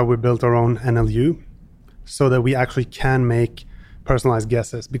exactly why we built our own NLU, so that we actually can make personalized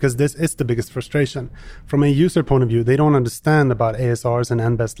guesses, because this is the biggest frustration. From a user point of view, they don't understand about ASRs and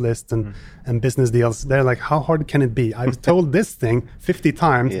N-best lists and business deals. They're like, how hard can it be? I've told this thing 50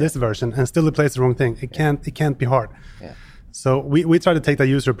 times, this version, and still it plays the wrong thing. It can't be hard. Yeah. So we try to take that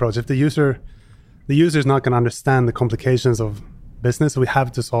user approach. If the user is not going to understand the complications of business, we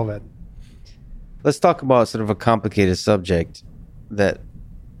have to solve it. Let's talk about sort of a complicated subject that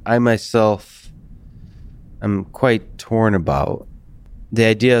I myself am quite torn about. The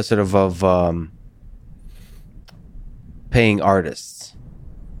idea sort of paying artists,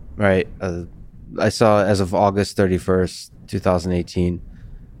 right? I saw as of August 31st, 2018,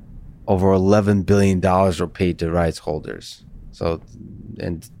 over $11 billion were paid to rights holders. So,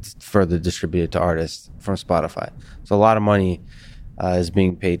 and further distributed to artists from Spotify. So a lot of money is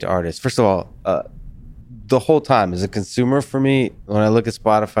being paid to artists. First of all, the whole time as a consumer for me, when I look at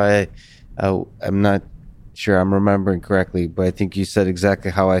Spotify, I'm not sure I'm remembering correctly, but I think you said exactly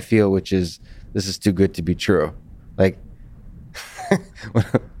how I feel, which is this is too good to be true. Like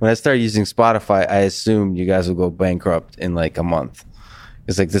when I started using Spotify, I assumed you guys would go bankrupt in like a month.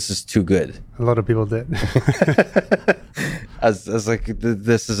 It's like, this is too good. A lot of people did. I was like,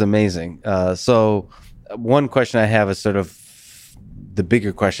 this is amazing. So one question I have is sort of the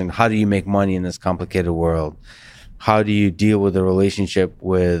bigger question. How do you make money in this complicated world? How do you deal with the relationship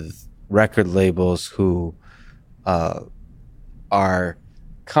with record labels who are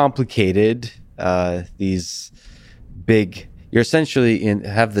complicated? These big, you're essentially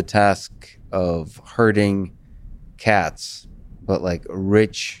have the task of herding cats, but like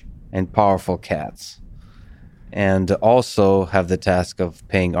rich and powerful cats, and also have the task of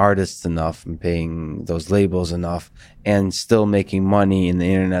paying artists enough and paying those labels enough, and still making money in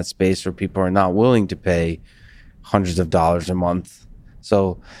the internet space where people are not willing to pay hundreds of dollars a month.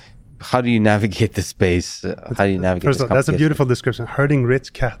 So how do you navigate the space? How do you navigate First of all, that's a beautiful description. Herding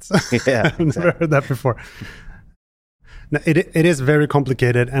rich cats. Yeah, I've never heard that before. Now, it is very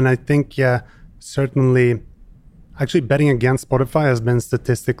complicated, and I think certainly actually betting against Spotify has been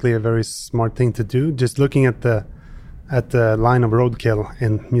statistically a very smart thing to do. Just looking at the line of roadkill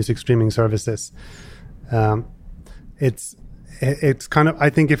in music streaming services, it's kind of,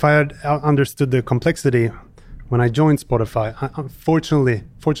 I think if I had understood the complexity when I joined Spotify, fortunately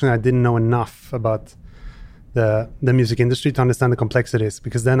I didn't know enough about the music industry to understand the complexities,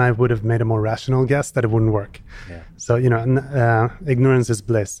 because then I would have made a more rational guess that it wouldn't work. Yeah. So, ignorance is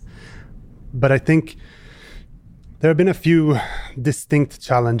bliss. But I think there have been a few distinct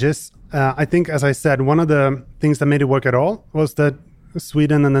challenges. I think, as I said, one of the things that made it work at all was that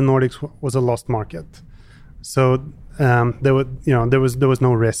Sweden and the Nordics was a lost market. So there was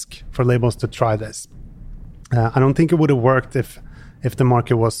no risk for labels to try this. I don't think it would have worked if the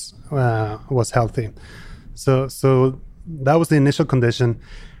market was healthy. So that was the initial condition.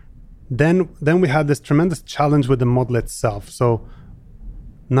 Then we had this tremendous challenge with the model itself. So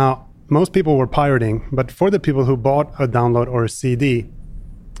now most people were pirating, but for the people who bought a download or a CD,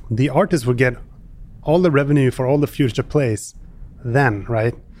 the artist would get all the revenue for all the future plays then,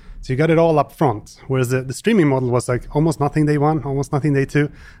 right? So you got it all up front. Whereas the streaming model was like almost nothing day one, almost nothing day two.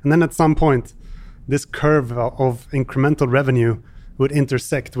 And then at some point, this curve of incremental revenue would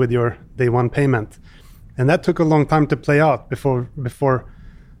intersect with your day one payment. And that took a long time to play out before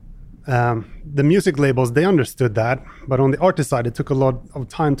the music labels, they understood that. But on the artist side, it took a lot of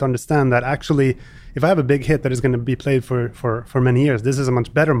time to understand that actually, if I have a big hit that is going to be played for many years, this is a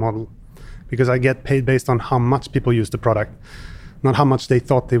much better model, because I get paid based on how much people use the product, not how much they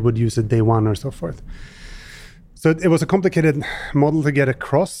thought they would use it day one or so forth. So it was a complicated model to get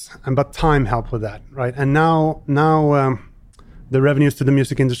across, but time helped with that, right? And now the revenues to the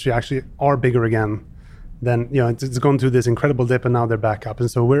music industry actually are bigger again. Then it's gone through this incredible dip, and now they're back up.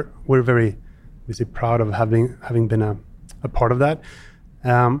 And so we're very proud of having been a part of that.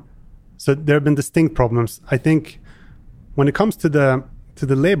 So there have been distinct problems. I think when it comes to the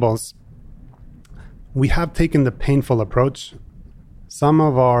labels, we have taken the painful approach. Some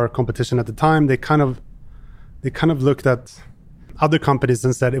of our competition at the time, they kind of looked at other companies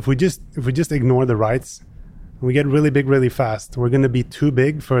and said, if we just ignore the rights, we get really big really fast, we're going to be too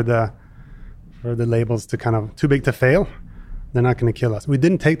big for the labels to too big to fail. They're not going to kill us. We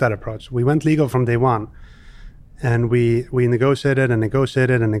didn't take that approach. We went legal from day one, and we negotiated and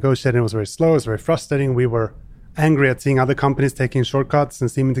negotiated and negotiated. It was very slow. It was very frustrating. We were angry at seeing other companies taking shortcuts and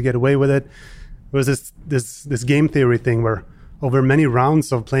seeming to get away with it. It was this game theory thing where over many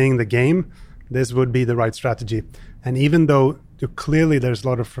rounds of playing the game, this would be the right strategy. And even though clearly there's a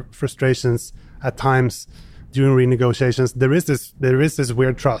lot of frustrations at times during renegotiations, there is this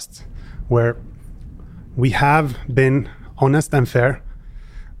weird trust where we have been honest and fair.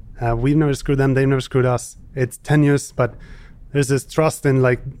 We've never screwed them, they've never screwed us. It's tenuous, but there's this trust in,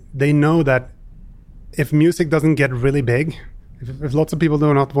 like, they know that if music doesn't get really big, if lots of people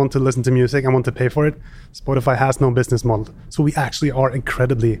do not want to listen to music and want to pay for it, Spotify has no business model. So we actually are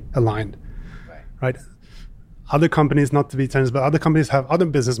incredibly aligned, right? Other companies, not to be tennis, but other companies have other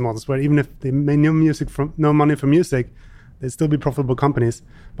business models where even if they make no money from music, they'd still be profitable companies.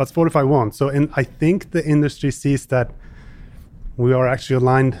 But Spotify won't. So I think the industry sees that we are actually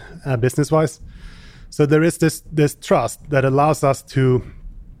aligned business-wise. So there is this trust that allows us to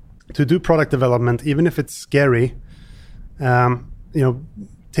do product development, even if it's scary,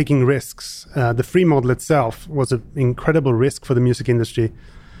 taking risks. The free model itself was an incredible risk for the music industry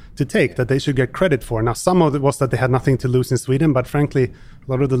to take, that they should get credit for. Now, some of it was that they had nothing to lose in Sweden, but frankly,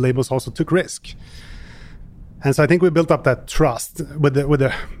 a lot of the labels also took risk. And so I think we built up that trust with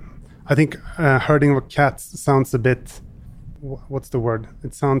the I think herding of cats sounds a bit, what's the word?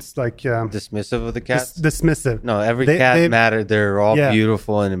 It sounds like dismissive of the cats. Dismissive. No, every cat mattered. They're all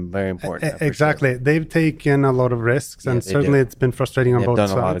beautiful and very important. Exactly. Sure. They've taken a lot of risks, and certainly it's been frustrating on both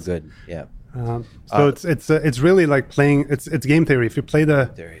sides. They've done a lot of good. Yeah. It's really like playing. It's game theory. If you play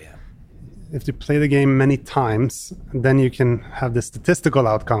if you play the game many times, then you can have the statistical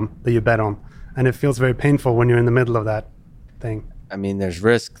outcome that you bet on. And it feels very painful when you're in the middle of that thing. I mean, there's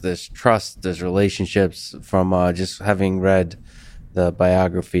risk, there's trust, there's relationships. From just having read the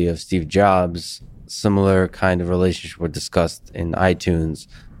biography of Steve Jobs, similar kind of relationship were discussed in iTunes.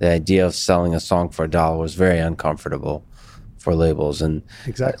 The idea of selling a song for $1 was very uncomfortable for labels. And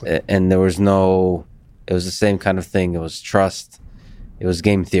exactly. And it was the same kind of thing. It was trust. It was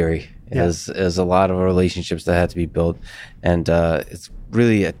game theory. It was a lot of relationships that had to be built. And it's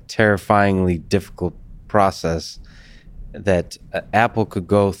really a terrifyingly difficult process that Apple could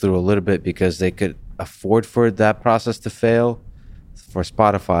go through a little bit because they could afford for that process to fail. For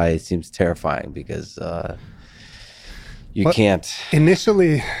Spotify, it seems terrifying because you can't.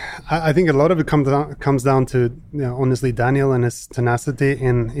 Initially, I think a lot of it comes down to, honestly, Daniel and his tenacity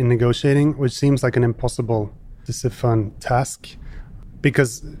in negotiating, which seems like an impossible Sisyphean task,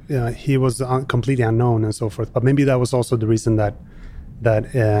 because he was completely unknown and so forth. But maybe that was also the reason that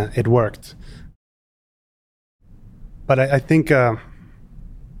it worked. But I think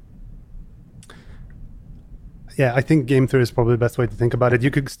Yeah, I think game theory is probably the best way to think about it.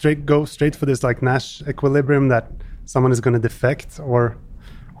 You could go straight for this like Nash equilibrium that someone is going to defect, or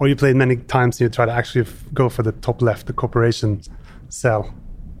you play it many times and you try to actually go for the top left, the corporation cell.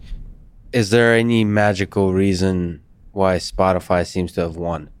 Is there any magical reason why Spotify seems to have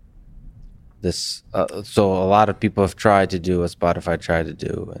won this? So a lot of people have tried to do what Spotify tried to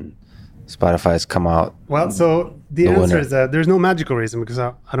do, and Spotify has come out. Well, so the answer winner. is that there's no magical reason, because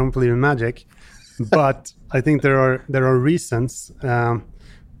I don't believe in magic. But I think there are reasons, and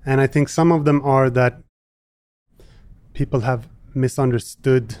I think some of them are that people have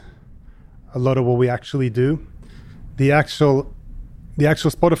misunderstood a lot of what we actually do. The actual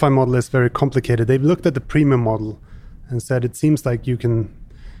Spotify model is very complicated. They've looked at the premium model and said it seems like you can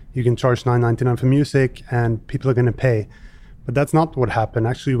charge $9.99 for music and people are going to pay. But that's not what happened.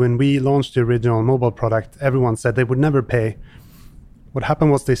 Actually, when we launched the original mobile product, everyone said they would never pay. What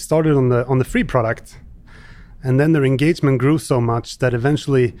happened was they started on the free product, and then their engagement grew so much that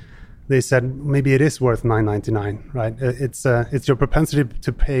eventually they said maybe it is worth $9.99, right? It's your propensity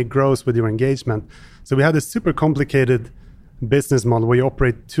to pay grows with your engagement. So we had this super complicated business model where you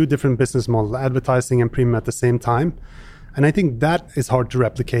operate two different business models, advertising and premium at the same time. And I think that is hard to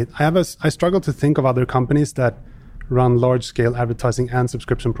replicate. I struggle to think of other companies that run large scale advertising and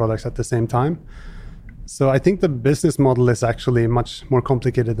subscription products at the same time. So I think the business model is actually much more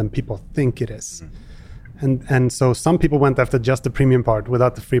complicated than people think it is. And so some people went after just the premium part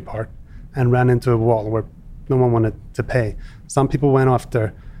without the free part and ran into a wall where no one wanted to pay. Some people went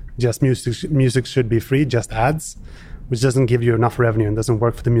after just music should be free, just ads, which doesn't give you enough revenue and doesn't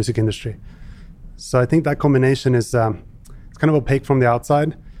work for the music industry. So I think that combination is it's kind of opaque from the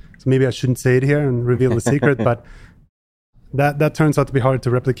outside. So maybe I shouldn't say it here and reveal the secret, but that turns out to be harder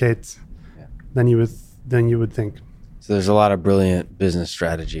to replicate than you would think. So there's a lot of brilliant business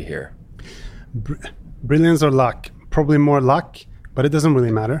strategy here. Brilliance or luck? Probably more luck, but it doesn't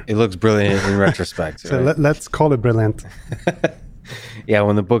really matter. It looks brilliant in retrospect. So right? let's call it brilliant. Yeah,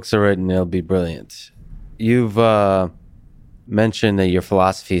 when the books are written, it'll be brilliant. You've mentioned that your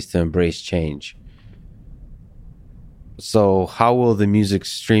philosophy is to embrace change. So how will the music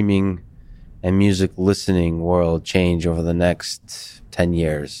streaming and music listening world change over the next 10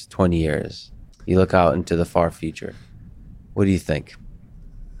 years, 20 years? You look out into the far future. What do you think?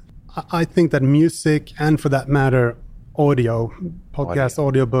 I think that music, and for that matter, podcasts,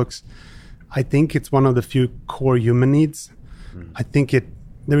 audiobooks, I think it's one of the few core human needs. I think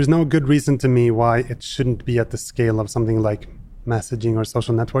there is no good reason to me why it shouldn't be at the scale of something like messaging or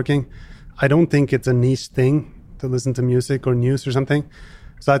social networking. I don't think it's a niche thing to listen to music or news or something.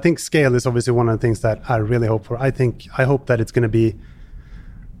 So I think scale is obviously one of the things that I really hope for. I hope that it's going to be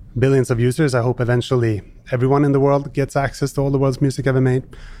billions of users. I hope eventually everyone in the world gets access to all the world's music ever made.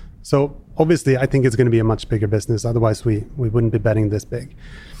 So obviously I think it's going to be a much bigger business. Otherwise we wouldn't be betting this big.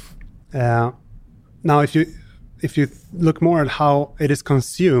 Now, if you look more at how it is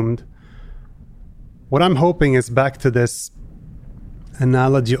consumed, what I'm hoping is back to this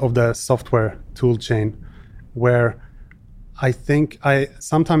analogy of the software tool chain, where I think I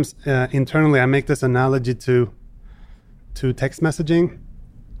sometimes internally I make this analogy to text messaging.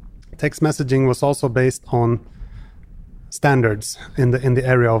 Text messaging was also based on standards in the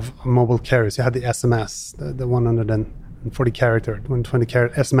area of mobile carriers. You had the SMS, the 140 character, 120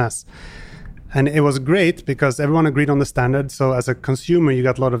 character SMS. And it was great because everyone agreed on the standard. So as a consumer, you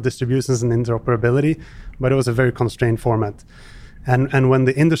got a lot of distributions and interoperability, but it was a very constrained format. And when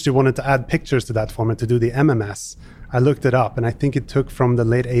the industry wanted to add pictures to that format, to do the MMS, I looked it up, and I think it took from the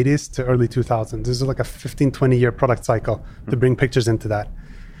late 80s to early 2000s. This is like a 15, 20-year product cycle to bring pictures into that.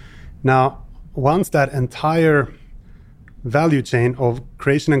 Now, once that entire value chain of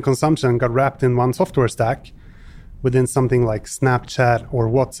creation and consumption got wrapped in one software stack within something like Snapchat or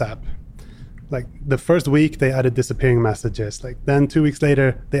WhatsApp, like the first week they added disappearing messages, like then 2 weeks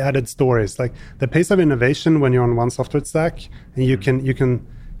later they added stories. Like the pace of innovation when you're on one software stack and you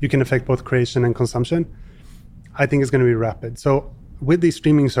can affect both creation and consumption, I think is going to be rapid. So with these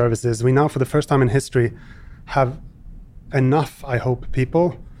streaming services, we now for the first time in history have enough, I hope,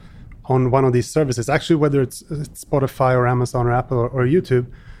 people on one of these services, actually whether it's Spotify or Amazon or Apple or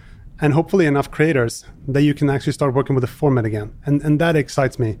YouTube, and hopefully enough creators that you can actually start working with the format again. And that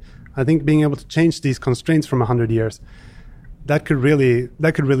excites me. I think being able to change these constraints from 100 years, that could really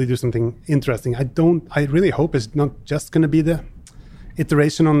do something interesting. I really hope it's not just going to be the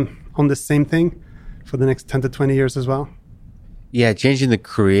iteration on the same thing for the next 10 to 20 years as well. Yeah, changing the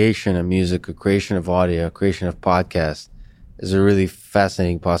creation of music, the creation of audio, creation of podcasts is a really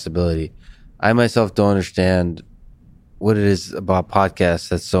fascinating possibility. I myself don't understand what it is about podcasts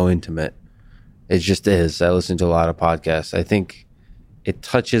that's so intimate. It just is. I listen to a lot of podcasts. I think it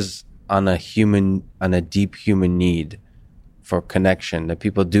touches on a deep human need for connection, that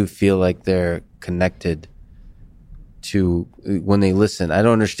people do feel like they're connected to when they listen. I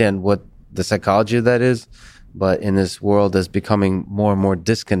don't understand what the psychology of that is, but in this world that's becoming more and more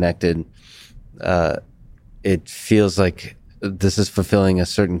disconnected, it feels like this is fulfilling a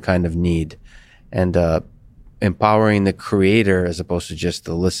certain kind of need, and empowering the creator as opposed to just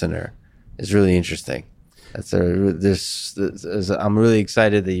the listener is really interesting. I'm really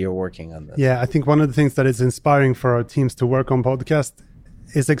excited that you're working on this. Yeah, I think one of the things that is inspiring for our teams to work on podcast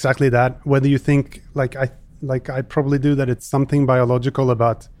is exactly that. Whether you think like I probably do, that it's something biological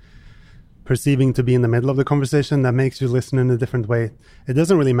about perceiving to be in the middle of the conversation that makes you listen in a different way. It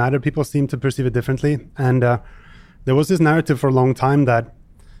doesn't really matter. People seem to perceive it differently. And there was this narrative for a long time that,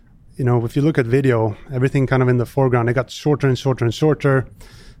 if you look at video, everything kind of in the foreground, it got shorter and shorter and shorter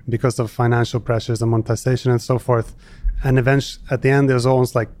because of financial pressures and monetization and so forth. And eventually, at the end, there's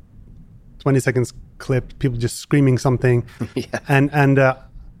almost like 20 seconds clip, people just screaming something. Yeah. And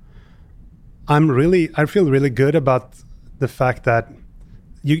I feel really good about the fact that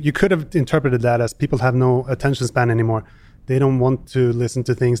you could have interpreted that as people have no attention span anymore. They don't want to listen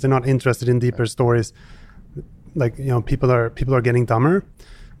to things. They're not interested in deeper stories. Like, people are getting dumber.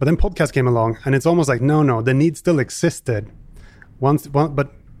 But then podcast came along, and it's almost like, no, the need still existed. But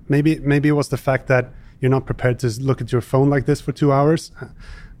maybe it was the fact that you're not prepared to look at your phone like this for 2 hours.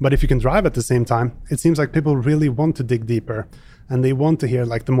 But if you can drive at the same time, it seems like people really want to dig deeper, and they want to hear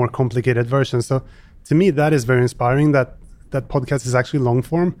like the more complicated version. So to me, that is very inspiring that podcast is actually long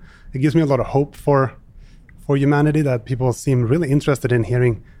form. It gives me a lot of hope for humanity, that people seem really interested in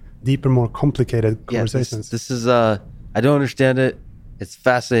hearing deeper, more complicated conversations. This is I don't understand it. It's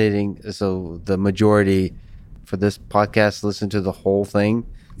fascinating. So the majority for this podcast listen to the whole thing.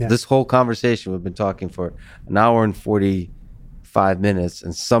 Yeah. This whole conversation, we've been talking for an hour and 45 minutes,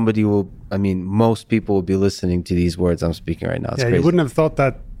 and most people will be listening to these words I'm speaking right now. It's crazy. You wouldn't have thought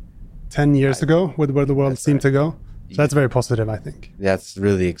that 10 years ago with where the world seemed to go. So that's very positive, I think. That's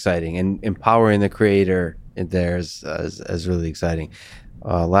really exciting. And empowering the creator in there is really exciting.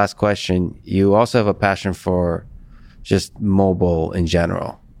 Last question. You also have a passion for just mobile in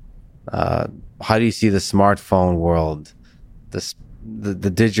general. How do you see the smartphone world,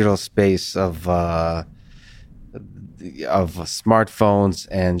 the digital space of smartphones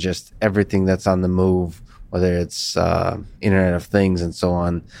and just everything that's on the move, whether it's Internet of Things and so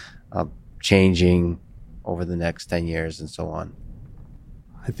on, changing over the next 10 years and so on?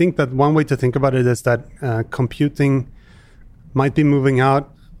 I think that one way to think about it is that computing might be moving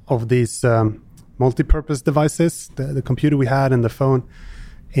out of these multi-purpose devices, the computer we had and the phone,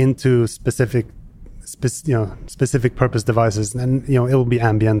 into specific purpose devices. And it will be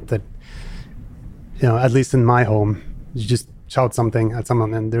ambient, that at least in my home, you just shout something at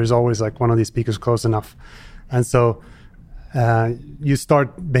someone and there's always like one of these speakers close enough. And so you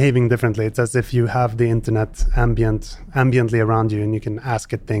start behaving differently. It's as if you have the internet ambiently around you, and you can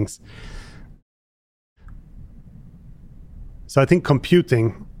ask it things. So I think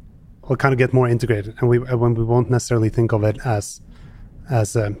computing will kind of get more integrated, and we won't necessarily think of it as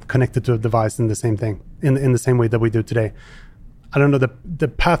connected to a device in the same thing, in the same way that we do today. I don't know, the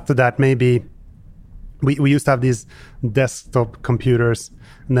path to that may be, we used to have these desktop computers,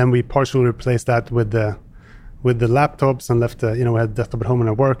 and then we partially replaced that with the laptops, and left we had desktop at home and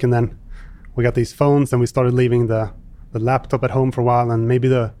at work, and then we got these phones, and we started leaving the laptop at home for a while, and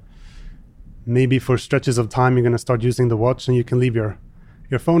maybe for stretches of time you're going to start using the watch, and you can leave your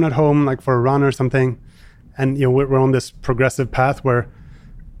phone at home, like for a run or something. And we're on this progressive path where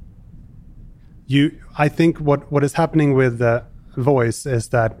I think what is happening with voice is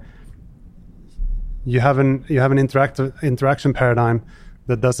that you have an interaction paradigm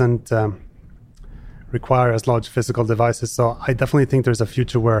that doesn't require as large physical devices. So I definitely think there's a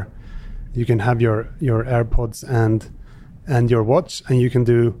future where you can have your AirPods and your watch, and you can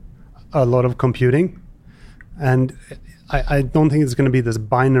do a lot of computing. And I don't think it's going to be this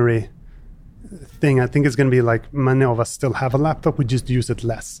binary thing. I think it's going to be like, many of us still have a laptop, we just use it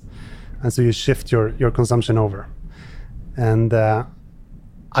less, and so you shift your consumption over. And I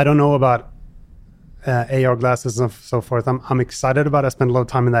don't know about AR glasses and so forth. I'm excited about it. I spent a lot of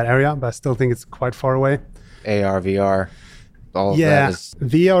time in that area, but I still think it's quite far away. AR, VR, all of that is...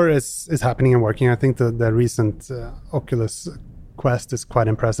 VR is happening and working. I think the recent Oculus Quest is quite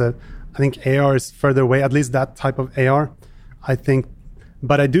impressive. I think AR is further away, at least that type of AR. I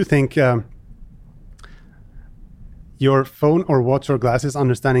do think your phone or watch or glasses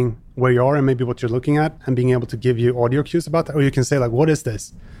understanding where you are and maybe what you're looking at, and being able to give you audio cues about that, or you can say like, what is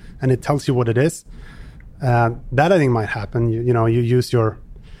this? and it tells you what it is. That I think might happen. You use your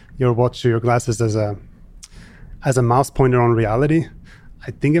watch or your glasses as a mouse pointer on reality. I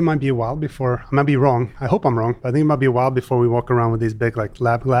think it might be a while before. I might be wrong. I hope I'm wrong, but I think it might be a while before we walk around with these big like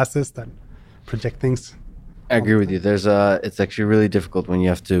lab glasses that project things. I agree with you. It's actually really difficult when you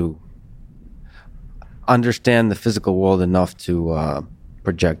have to understand the physical world enough to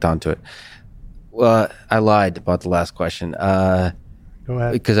project onto it. Well, I lied about the last question. Go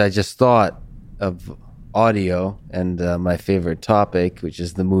ahead. Because I just thought of audio and my favorite topic, which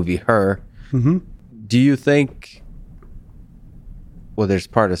is the movie Her. Mm-hmm. Do you think, whether it's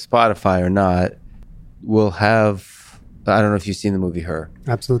part of Spotify or not, we'll have, I don't know if you've seen the movie Her.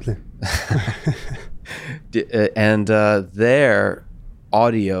 Absolutely. And their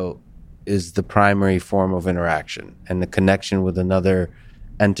audio is the primary form of interaction and the connection with another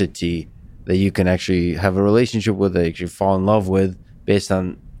entity that you can actually have a relationship with, that you fall in love with based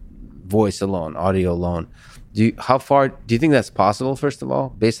on voice alone, audio alone. How far do you think that's possible, first of all,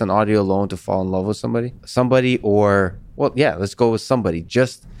 based on audio alone, to fall in love with somebody? Let's go with somebody.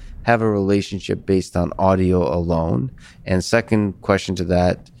 Just have a relationship based on audio alone. And second question to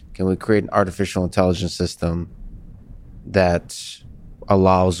that, can we create an artificial intelligence system that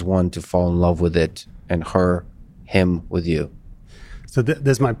allows one to fall in love with it, and him with you? So this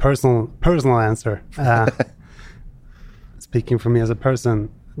is my personal answer. Speaking for me as a person,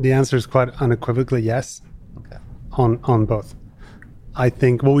 the answer is quite unequivocally yes. Okay. On both. I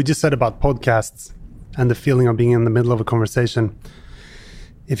think what we just said about podcasts and the feeling of being in the middle of a conversation,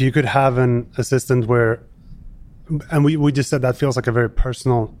 if you could have an assistant where, and we just said that feels like a very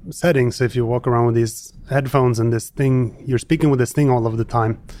personal setting. So if you walk around with these headphones and this thing, you're speaking with this thing all of the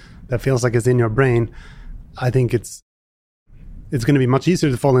time, that feels like it's in your brain. I think it's going to be much easier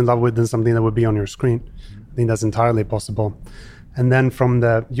to fall in love with than something that would be on your screen. I think that's entirely possible. And then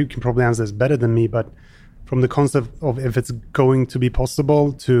you can probably answer this better than me, but from the concept of if it's going to be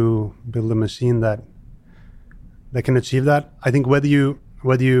possible to build a machine that can achieve that, I think whether you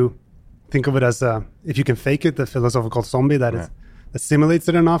think of it as if you can fake it, the philosophical zombie that simulates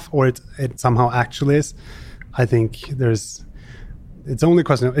it enough, or it somehow actually is, I think it's only a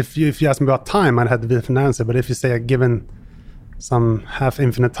question of, if you ask me about time, I'd have a different answer. But if you say given some half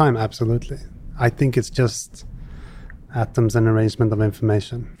infinite time, absolutely. I think it's just atoms and arrangement of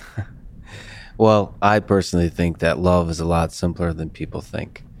information. Well, I personally think that love is a lot simpler than people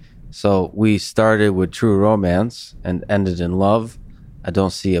think. So we started with true romance and ended in love. I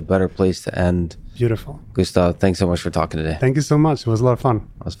don't see a better place to end. Beautiful. Gustav, thanks so much for talking today. Thank you so much. It was a lot of fun.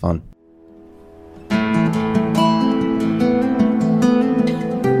 It was fun.